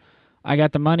here. I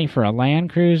got the money for a Land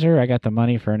Cruiser. I got the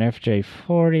money for an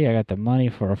FJ40. I got the money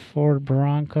for a Ford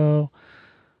Bronco.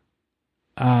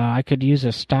 I could use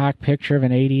a stock picture of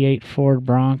an '88 Ford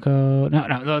Bronco.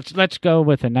 No. Let's go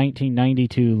with a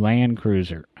 1992 Land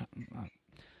Cruiser.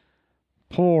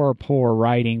 Poor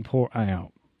writing. I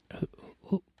know.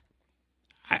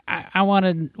 I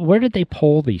wanted. Where did they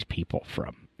pull these people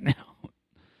from?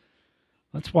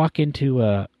 Let's walk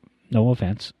into no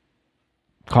offense,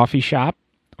 coffee shop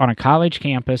on a college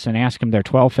campus and ask them their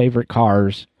 12 favorite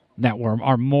cars that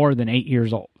are more than 8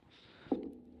 years old.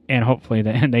 And hopefully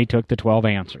they took the 12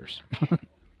 answers.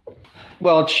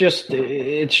 Well, it's just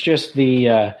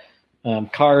the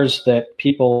cars that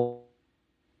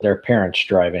their parents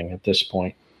driving at this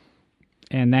point.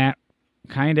 And that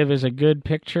kind of is a good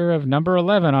picture of number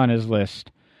 11 on his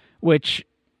list, which,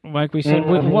 like we said,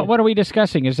 what are we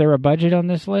discussing? Is there a budget on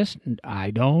this list?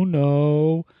 I don't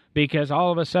know, because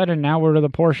all of a sudden now we're to the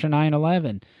Porsche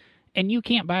 911, and you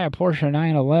can't buy a Porsche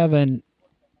 911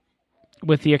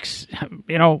 with the,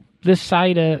 this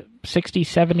side of 60,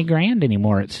 70 grand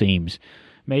anymore, it seems.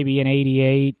 Maybe an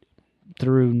 88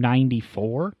 through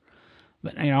 94.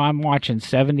 But, I'm watching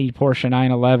 70 Porsche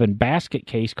 911 basket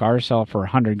case cars sell for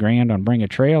 100 grand on Bring a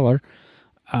Trailer.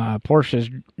 Porsche's,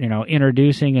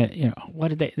 introducing it.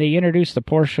 What did they introduced the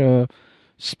Porsche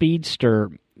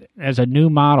Speedster as a new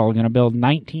model, going to build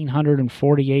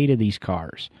 1,948 of these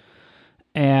cars.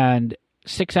 And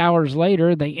 6 hours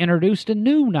later, they introduced a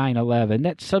new 911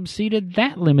 that subseded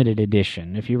that limited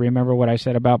edition. If you remember what I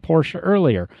said about Porsche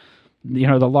earlier,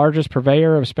 the largest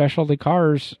purveyor of specialty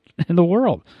cars in the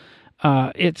world.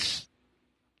 It's,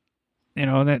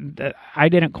 that I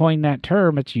didn't coin that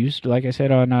term. It's used, like I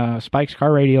said, on Spike's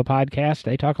Car Radio podcast.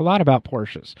 They talk a lot about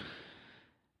Porsches.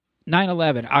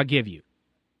 911, I'll give you.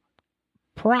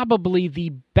 Probably the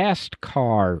best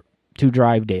car to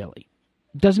drive daily.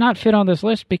 Does not fit on this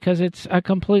list because it's a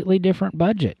completely different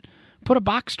budget. Put a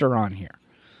Boxster on here.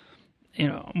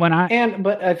 But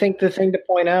I think the thing to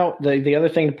point out, the other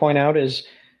thing to point out is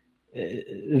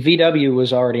VW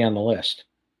was already on the list.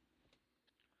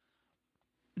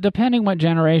 Depending what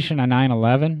generation of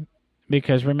 911,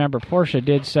 because remember, Porsche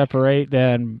did separate,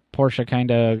 then Porsche kind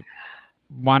of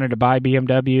wanted to buy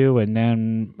BMW and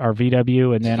then, or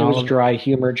VW, and then it was dry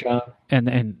humor, John.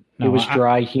 And no, it was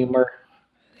dry humor.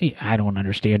 I don't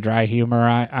understand dry humor.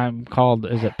 I'm called,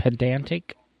 is it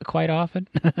pedantic quite often?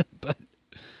 But,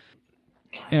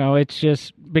 it's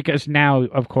just because now,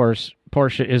 of course,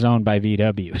 Porsche is owned by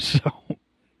VW, so.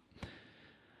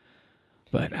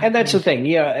 And that's the thing,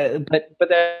 but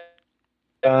that,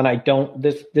 and I don't,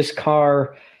 this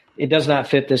car, it does not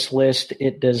fit this list.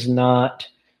 It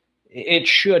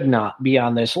should not be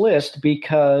on this list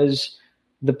because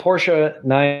the Porsche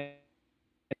 9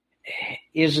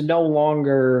 is no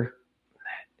longer,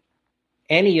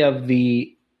 any of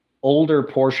the older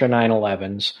Porsche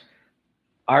 911s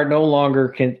are no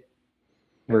longer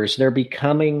they're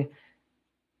becoming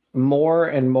more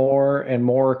and more and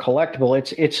more collectible.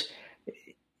 It's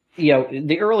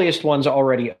the earliest ones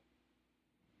already,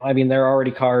 they're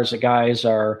already cars that guys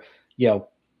are,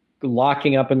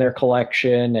 locking up in their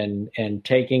collection and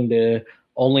taking to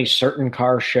only certain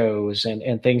car shows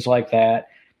and things like that.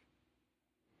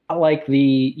 I like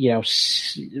the,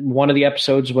 one of the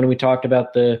episodes when we talked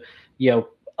about the,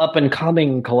 up and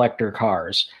coming collector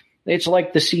cars. It's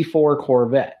like the C4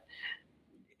 Corvette.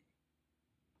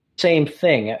 Same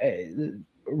thing.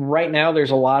 Right now,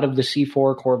 there's a lot of the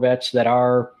C4 Corvettes that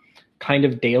are kind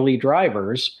of daily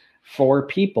drivers for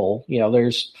people.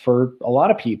 There's for a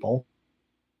lot of people,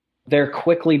 they're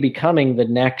quickly becoming the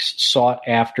next sought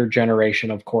after generation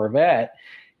of Corvette.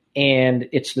 And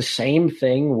it's the same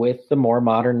thing with the more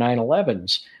modern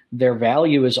 911s. Their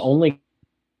value is only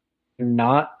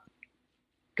not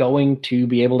going to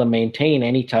be able to maintain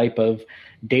any type of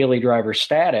daily driver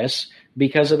status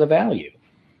because of the value.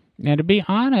 Now, to be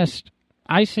honest,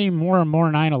 I see more and more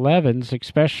 911s,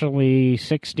 especially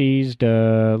 60s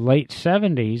to late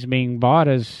 70s, being bought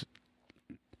as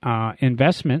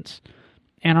investments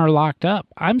and are locked up.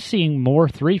 I'm seeing more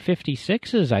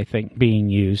 356s, I think, being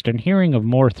used, and hearing of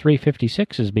more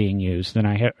 356s being used than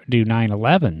I do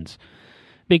 911s,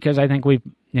 because I think we've,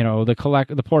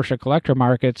 the Porsche collector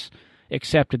markets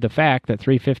accepted the fact that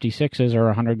 356s are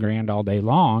 100 grand all day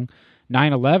long.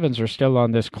 911s are still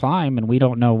on this climb, and we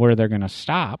don't know where they're going to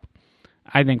stop.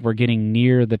 I think we're getting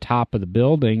near the top of the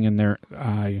building, and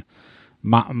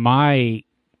my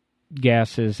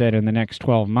guess is that in the next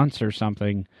 12 months or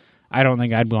something, I don't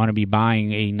think I'd want to be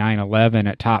buying a 911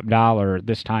 at top dollar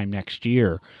this time next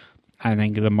year. I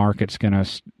think the market's going to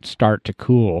start to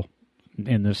cool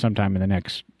sometime in the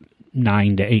next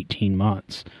 9 to 18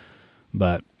 months.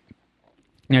 But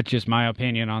that's just my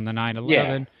opinion on the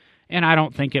 911, and I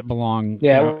don't think it belongs.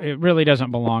 Yeah, it really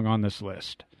doesn't belong on this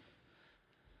list.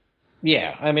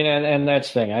 Yeah, I mean, and that's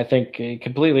the thing. I think I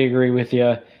completely agree with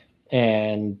you,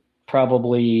 and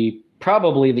probably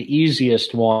the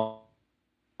easiest one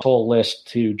whole list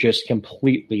to just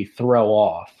completely throw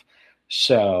off.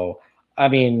 So, I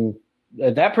mean,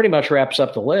 that pretty much wraps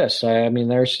up the list. I mean,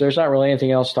 there's not really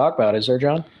anything else to talk about, is there,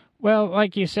 John? Well,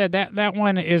 like you said, that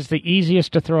one is the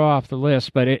easiest to throw off the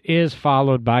list, but it is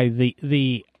followed by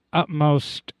the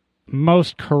utmost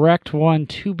most correct one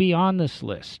to be on this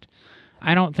list.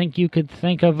 I don't think you could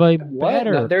think of a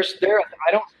better.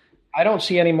 I don't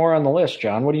see any more on the list,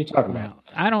 John. What are you talking about?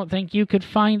 I don't think you could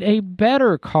find a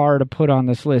better car to put on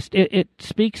this list. It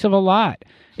speaks of a lot.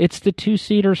 It's the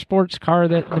two-seater sports car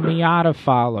that the Miata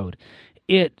followed.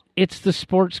 It's the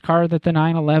sports car that the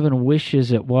 911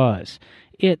 wishes it was.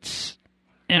 It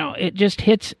just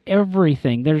hits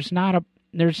everything. There's not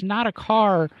a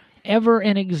car ever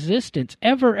in existence,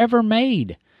 ever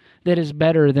made, that is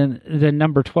better than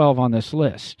number 12 on this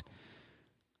list.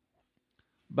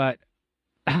 But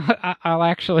I'll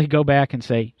actually go back and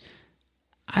say,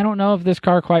 I don't know if this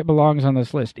car quite belongs on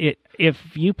this list. If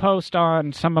you post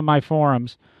on some of my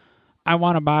forums, I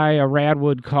want to buy a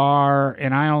Radwood car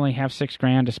and I only have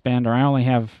 $6,000 to spend, or I only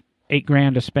have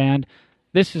 $8,000 to spend,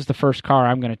 this is the first car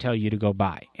I'm going to tell you to go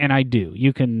buy. And I do.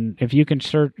 If you can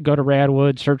go to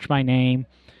Radwood, search my name,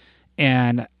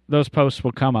 and those posts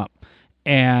will come up.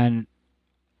 And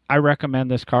I recommend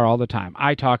this car all the time.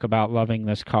 I talk about loving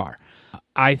this car.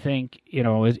 I think,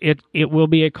 it will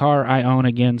be a car I own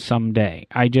again someday.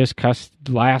 I just cussed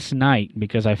last night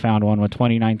because I found one with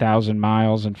 29,000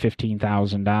 miles and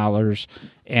 $15,000.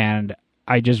 And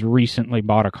I just recently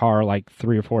bought a car like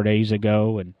 3 or 4 days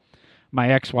ago. And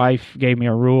my ex-wife gave me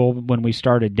a rule when we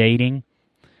started dating.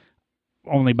 I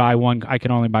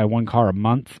can only buy one car a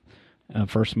month.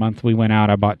 First month we went out,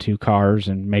 I bought 2 cars,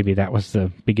 and maybe that was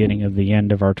the beginning of the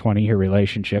end of our 20-year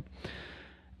relationship.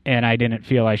 And I didn't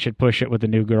feel I should push it with a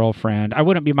new girlfriend. I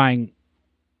wouldn't be buying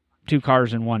 2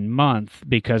 cars in 1 month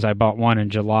because I bought one in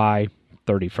July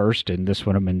 31st, and this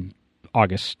would have been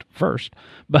August 1st.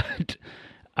 But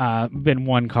been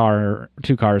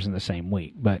 2 cars in the same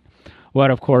week. But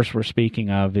what, of course, we're speaking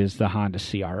of is the Honda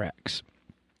CRX.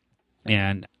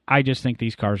 And I just think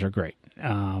these cars are great.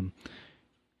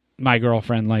 My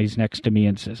girlfriend lays next to me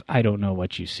and says, I don't know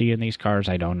what you see in these cars.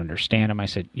 I don't understand them. I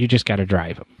said, you just got to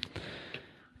drive them.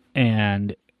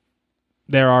 And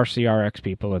there are CRX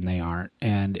people and they aren't.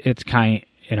 And it's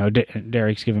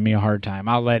Derek's giving me a hard time.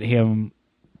 I'll let him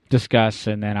discuss,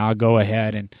 and then I'll go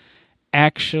ahead and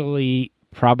actually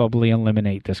probably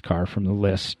eliminate this car from the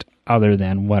list, other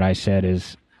than what I said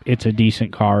is it's a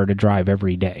decent car to drive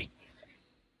every day.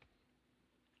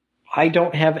 I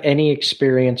don't have any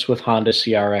experience with Honda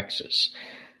CRXs.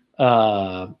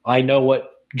 I know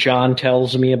what John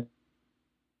tells me,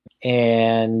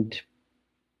 and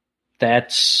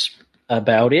that's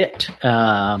about it.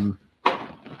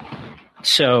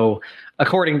 So,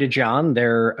 according to John,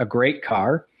 they're a great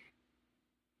car,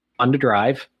 fun to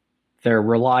drive. They're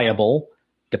reliable,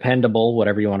 dependable,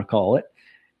 whatever you want to call it.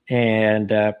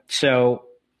 And so,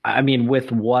 I mean,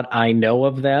 with what I know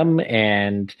of them,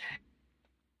 and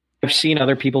I've seen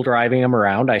other people driving them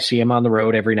around. I see them on the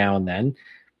road every now and then.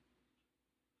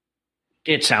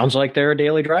 It sounds like they're a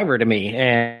daily driver to me.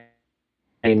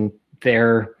 And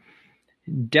they're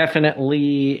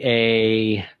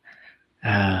definitely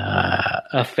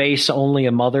a face only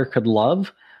a mother could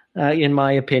love, in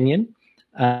my opinion.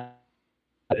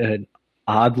 An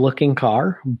odd-looking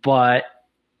car, but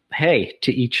hey,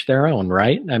 to each their own,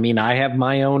 right? I mean, I have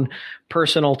my own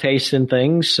personal taste in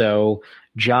things, so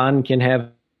John can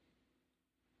have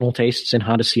tastes in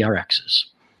Honda CRXs.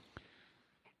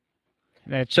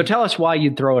 So tell us why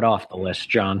you'd throw it off the list,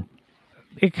 John.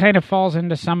 It kind of falls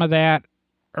into some of that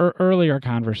earlier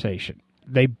conversation.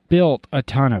 They built a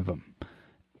ton of them.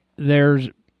 There's,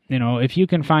 if you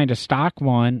can find a stock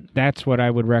one, that's what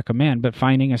I would recommend. But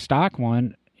finding a stock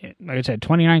one, like I said,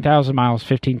 29,000 miles,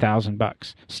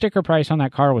 $15,000. Sticker price on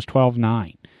that car was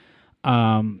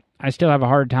 $12,900. I still have a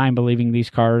hard time believing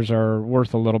these cars are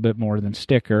worth a little bit more than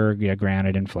sticker. Yeah,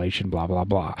 granted, inflation, blah, blah,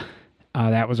 blah.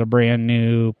 That was a brand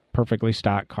new, perfectly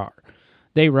stock car.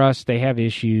 They rust. They have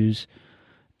issues.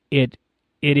 It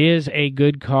is a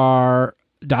good car,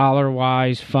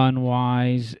 dollar-wise,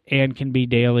 fun-wise, and can be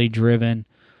daily driven.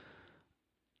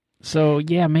 So,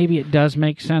 yeah, maybe it does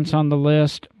make sense on the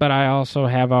list, but I also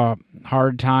have a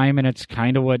hard time, and it's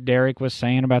kind of what Derek was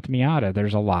saying about the Miata.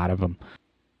 There's a lot of them.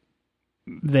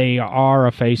 they are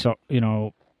a face,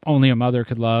 only a mother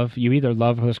could love. You either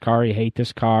love this car or you hate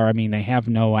this car. I mean, they have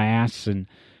no ass, and,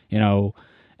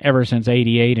 ever since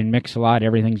 88 and Mix-a-Lot,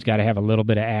 everything's got to have a little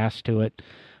bit of ass to it.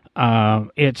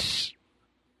 I'm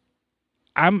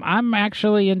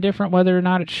actually indifferent whether or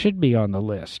not it should be on the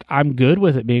list. I'm good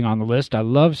with it being on the list. I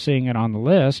love seeing it on the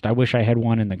list. I wish I had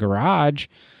one in the garage,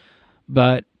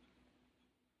 but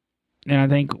and I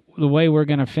think the way we're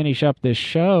going to finish up this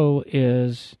show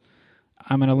is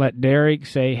I'm going to let Derek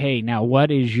say, hey, now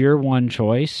what is your one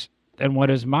choice and what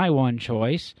is my one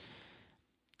choice?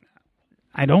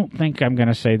 I don't think I'm going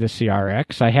to say the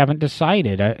CRX. I haven't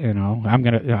decided. I'm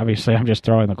just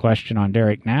throwing the question on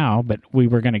Derek now, but we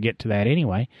were going to get to that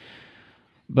anyway.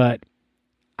 But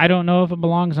I don't know if it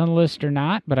belongs on the list or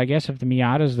not, but I guess if the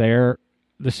Miata's there,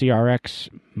 the CRX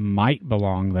might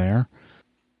belong there.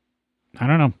 I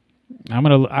don't know. I'm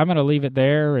gonna leave it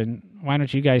there, and why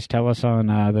don't you guys tell us on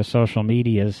the social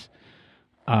medias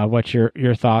what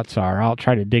your thoughts are? I'll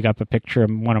try to dig up a picture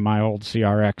of one of my old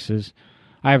CRXs.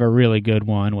 I have a really good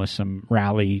one with some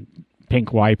rally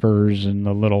pink wipers and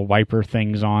the little wiper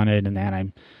things on it, and that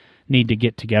I need to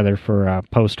get together for a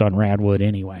post on Radwood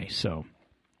anyway. So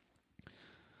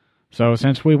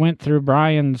since we went through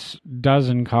Brian's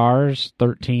dozen cars,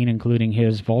 13 including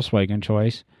his Volkswagen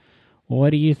choice,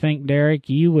 what do you think, Derek,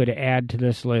 you would add to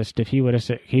this list if he would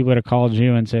have called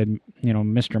you and said,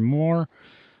 Mr. Moore,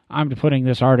 I'm putting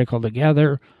this article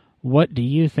together. What do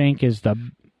you think is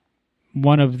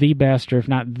one of the best, or if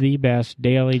not the best,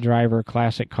 daily driver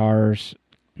classic cars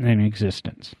in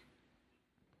existence?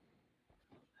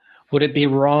 Would it be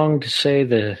wrong to say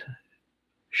the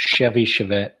Chevy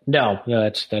Chevette? No,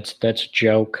 that's a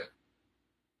joke.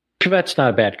 Chevette's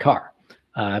not a bad car.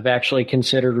 I've actually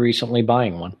considered recently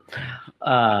buying one. We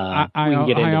can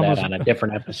get into that on a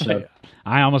different episode.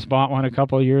 I almost bought one a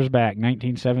couple of years back,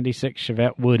 1976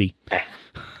 Chevette Woody.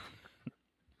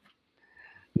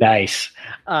 Nice.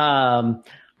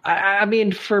 I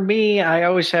mean, for me, I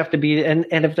always have to be, and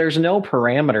if there's no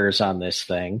parameters on this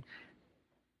thing,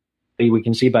 we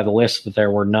can see by the list that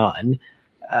there were none.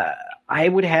 I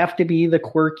would have to be the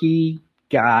quirky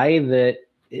guy that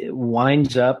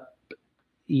winds up,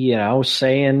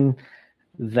 saying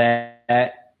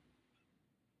that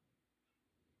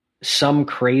some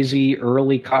crazy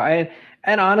early car.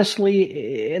 And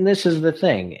honestly, and this is the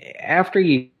thing, after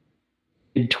you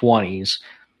mid-20s,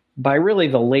 by really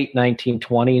the late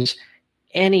 1920s,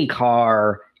 any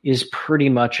car is pretty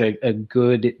much a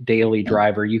good daily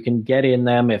driver. You can get in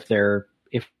them if they're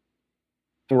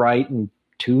right and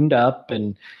tuned up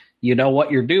and you know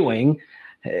what you're doing.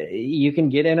 You can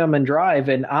get in them and drive.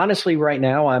 And honestly, right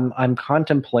now, I'm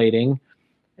contemplating.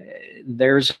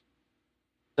 There's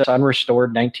an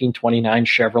unrestored 1929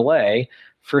 Chevrolet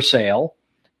for sale.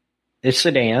 It's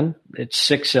sedan. It's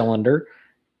 6-cylinder,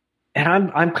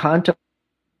 and I'm contemplating.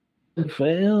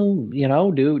 Well,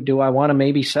 do I want to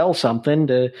maybe sell something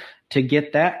to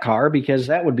get that car, because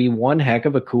that would be one heck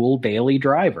of a cool daily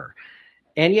driver.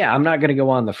 And yeah, I'm not going to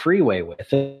go on the freeway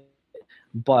with it,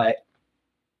 but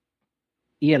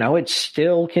it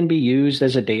still can be used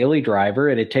as a daily driver.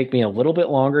 It'd take me a little bit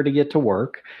longer to get to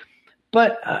work.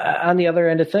 But on the other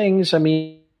end of things, I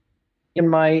mean,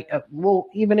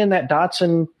 even in that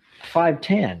Datsun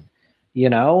 510, you're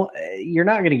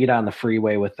not going to get on the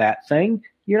freeway with that thing.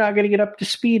 You're not going to get up to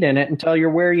speed in it until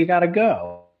you're where you got to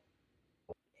go.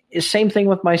 Same thing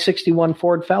with my 61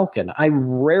 Ford Falcon. I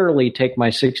rarely take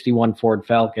my 61 Ford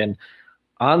Falcon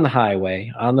on the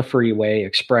highway, on the freeway,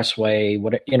 expressway,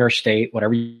 interstate,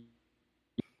 whatever,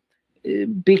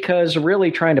 because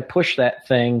really trying to push that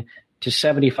thing to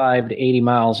 75 to 80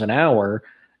 miles an hour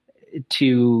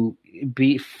to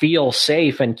feel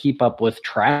safe and keep up with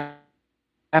traffic.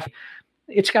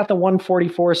 It's got the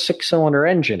 144 6-cylinder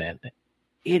engine in it.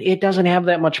 It doesn't have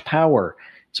that much power.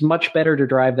 It's much better to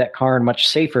drive that car and much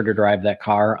safer to drive that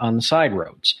car on the side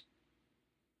roads.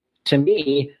 To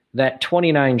me, that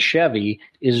 29 Chevy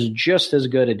is just as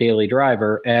good a daily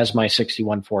driver as my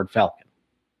 61 Ford Falcon.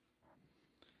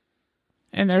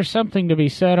 And there's something to be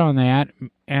said on that,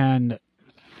 and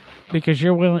because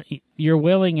you're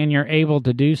willing and you're able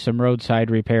to do some roadside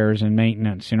repairs and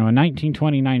maintenance. A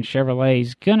 1929 Chevrolet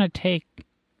is going to take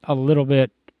a little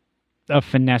bit of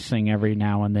finessing every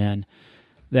now and then.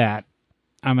 That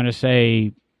I'm going to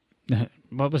say,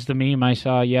 what was the meme I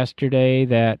saw yesterday,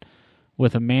 that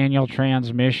with a manual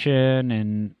transmission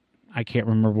and I can't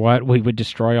remember what, we would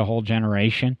destroy a whole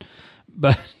generation.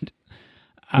 But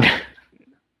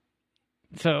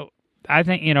so I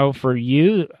think, for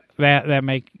you,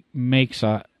 that makes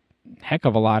heck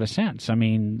of a lot of sense. I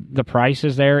mean, the price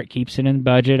is there. It keeps it in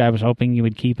budget. I was hoping you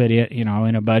would keep it, in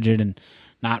a budget and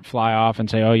not fly off and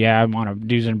say, oh, yeah, I want a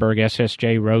Duesenberg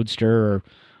SSJ Roadster, or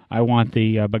I want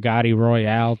the Bugatti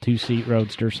Royale 2-seat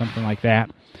Roadster, something like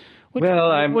that.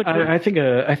 I think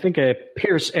a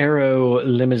Pierce Arrow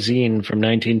limousine from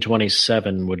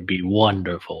 1927 would be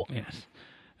wonderful. Yes.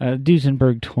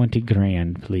 Duesenberg,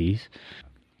 $20,000, please.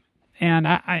 And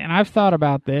I've thought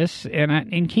about this, and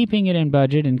in keeping it in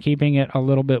budget and keeping it a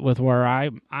little bit with where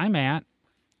I'm at,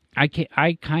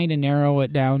 I kind of narrow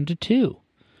it down to two.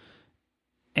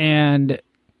 And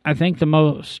I think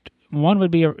one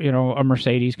would be a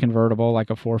Mercedes convertible, like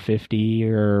a 450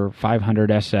 or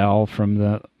 500 SL from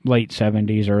the late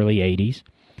 70s, early 80s.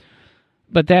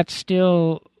 But that's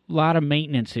still a lot of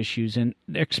maintenance issues and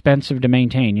expensive to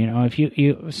maintain. If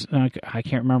you I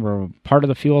can't remember, part of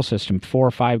the fuel system, $4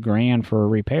 or $5,000 for a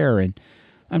repair. And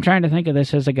I'm trying to think of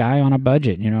this as a guy on a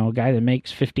budget, a guy that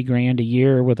makes $50,000 a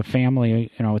year with a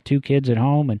family, with 2 kids at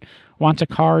home, and wants a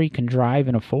car he can drive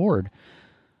and afford,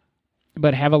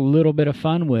 but have a little bit of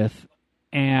fun with.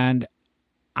 And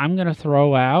I'm going to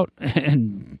throw out,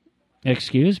 and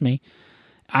excuse me,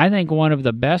 I think one of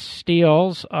the best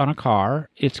steals on a car,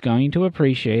 it's going to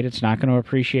appreciate, it's not going to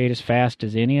appreciate as fast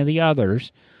as any of the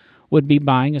others, would be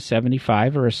buying a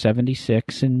 75 or a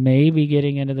 76 and maybe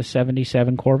getting into the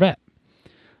 77 Corvette.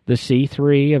 The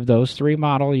C3 of those 3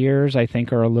 model years, I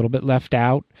think, are a little bit left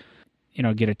out.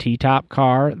 Get a T-top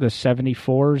car. The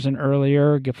 74s and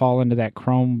earlier fall into that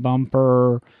chrome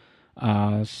bumper.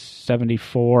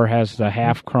 74 has the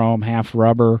half chrome, half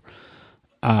rubber.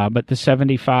 But the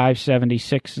 75,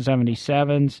 76, and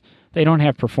 77s, they don't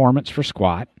have performance for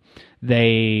squat.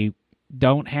 They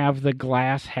don't have the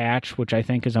glass hatch, which I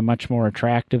think is a much more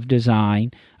attractive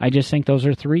design. I just think those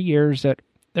are 3 years that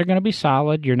they're going to be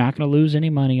solid. You're not going to lose any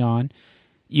money on.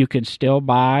 You can still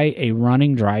buy a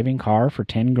running driving car for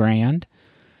 $10,000.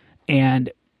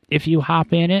 And if you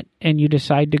hop in it and you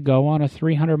decide to go on a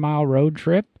 300-mile road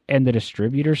trip and the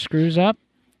distributor screws up,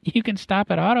 you can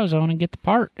stop at AutoZone and get the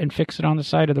part and fix it on the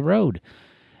side of the road.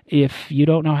 If you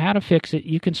don't know how to fix it,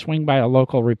 you can swing by a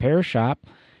local repair shop,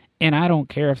 and I don't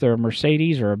care if they're a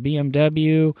Mercedes or a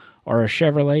BMW or a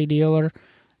Chevrolet dealer.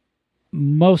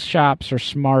 Most shops are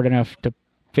smart enough to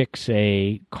fix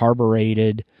a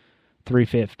carbureted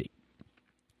 350.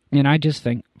 And I just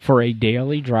think for a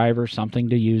daily driver, something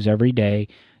to use every day,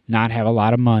 not have a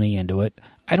lot of money into it,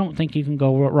 I don't think you can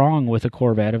go wrong with a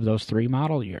Corvette of those 3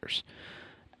 model years.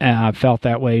 I've felt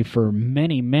that way for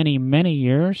many, many, many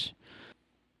years.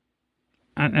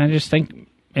 I just think,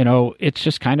 it's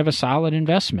just kind of a solid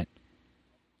investment.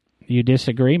 You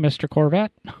disagree, Mr.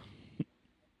 Corvette?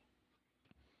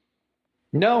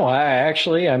 No, I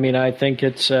think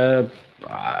it's a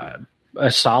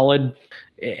solid,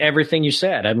 everything you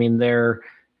said. I mean, they're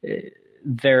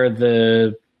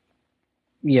the,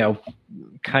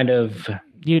 kind of...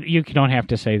 You don't have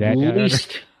to say that.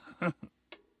 Least...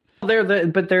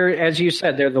 They're, as you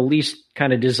said, they're the least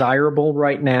kind of desirable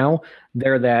right now.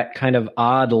 They're that kind of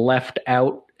odd left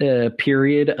out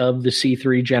period of the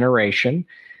C3 generation.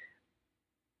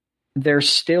 They're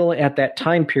still at that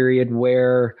time period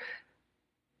where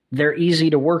they're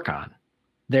easy to work on.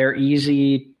 They're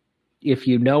easy if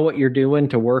you know what you're doing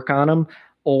to work on them,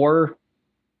 or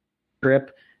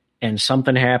trip and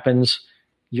something happens,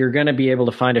 you're going to be able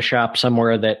to find a shop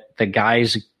somewhere that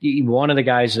one of the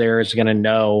guys there is going to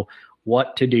know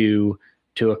what to do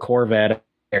to a Corvette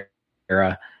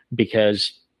era,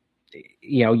 because,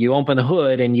 you open the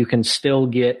hood and you can still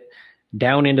get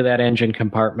down into that engine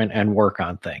compartment and work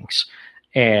on things.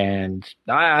 And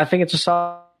I think it's a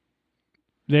solid.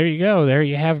 There you go. There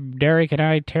you have Derek and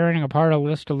I tearing apart a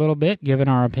list a little bit, giving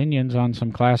our opinions on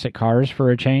some classic cars for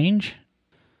a change.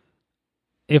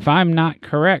 If I'm not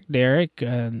correct, Derek,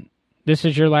 this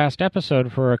is your last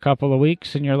episode for a couple of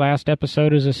weeks, and your last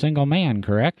episode is a single man,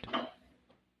 correct?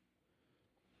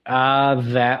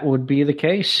 That would be the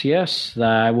case, yes.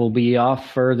 I will be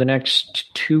off for the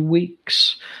next 2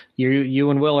 weeks. You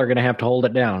and Will are going to have to hold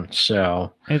it down.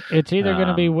 So it's either going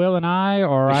to be Will and I,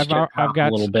 or I've got a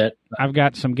little bit. I've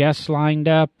got some guests lined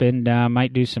up, and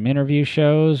might do some interview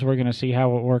shows. We're going to see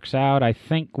how it works out. I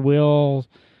think Will.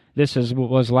 This was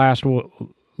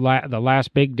the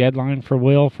last big deadline for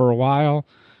Will for a while,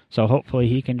 so hopefully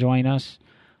he can join us.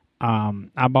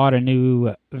 I bought a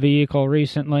new vehicle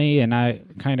recently, and I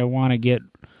kind of want to get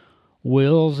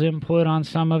Will's input on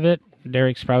some of it.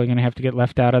 Derek's probably going to have to get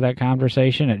left out of that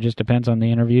conversation. It just depends on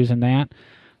the interviews and that.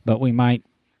 But we might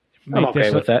I'm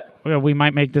okay with that. We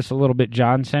might make this a little bit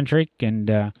John-centric,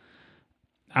 and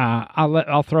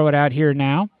I'll throw it out here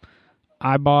now.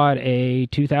 I bought a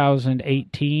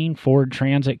 2018 Ford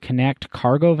Transit Connect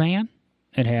cargo van.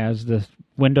 It has the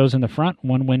windows in the front,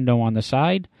 one window on the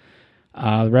side.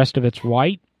 The rest of it's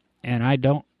white, and I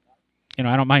don't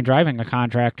mind driving a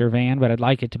contractor van, but I'd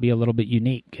like it to be a little bit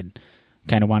unique, and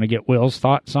kind of want to get Will's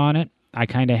thoughts on it. I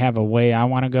kind of have a way I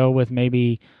want to go with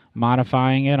maybe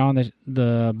modifying it on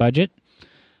the budget.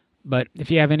 But if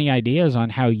you have any ideas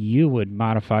on how you would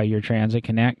modify your Transit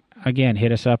Connect, again,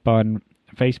 hit us up on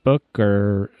Facebook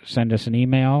or send us an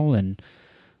email, and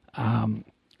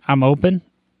I'm open,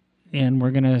 and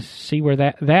we're going to see where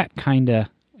that kind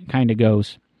of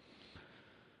goes.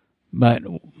 But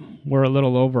we're a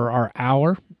little over our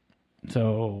hour,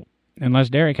 so unless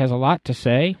Derek has a lot to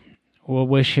say, we'll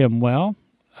wish him well,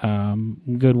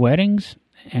 good weddings,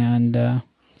 and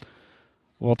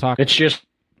we'll talk. It's just...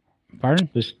 Pardon?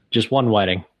 It's just one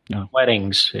wedding. No.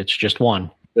 Weddings, it's just one.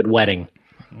 Good wedding.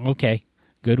 Okay.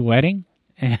 Good wedding.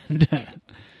 And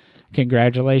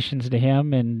congratulations to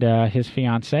him and his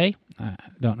fiancée. I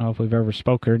don't know if we've ever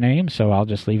spoke her name, so I'll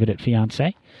just leave it at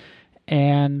fiancée.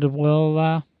 And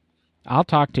I'll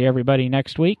talk to everybody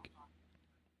next week.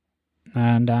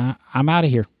 And I'm out of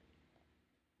here.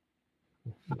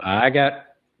 I got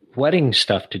wedding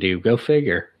stuff to do. Go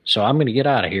figure. So I'm going to get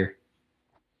out of here.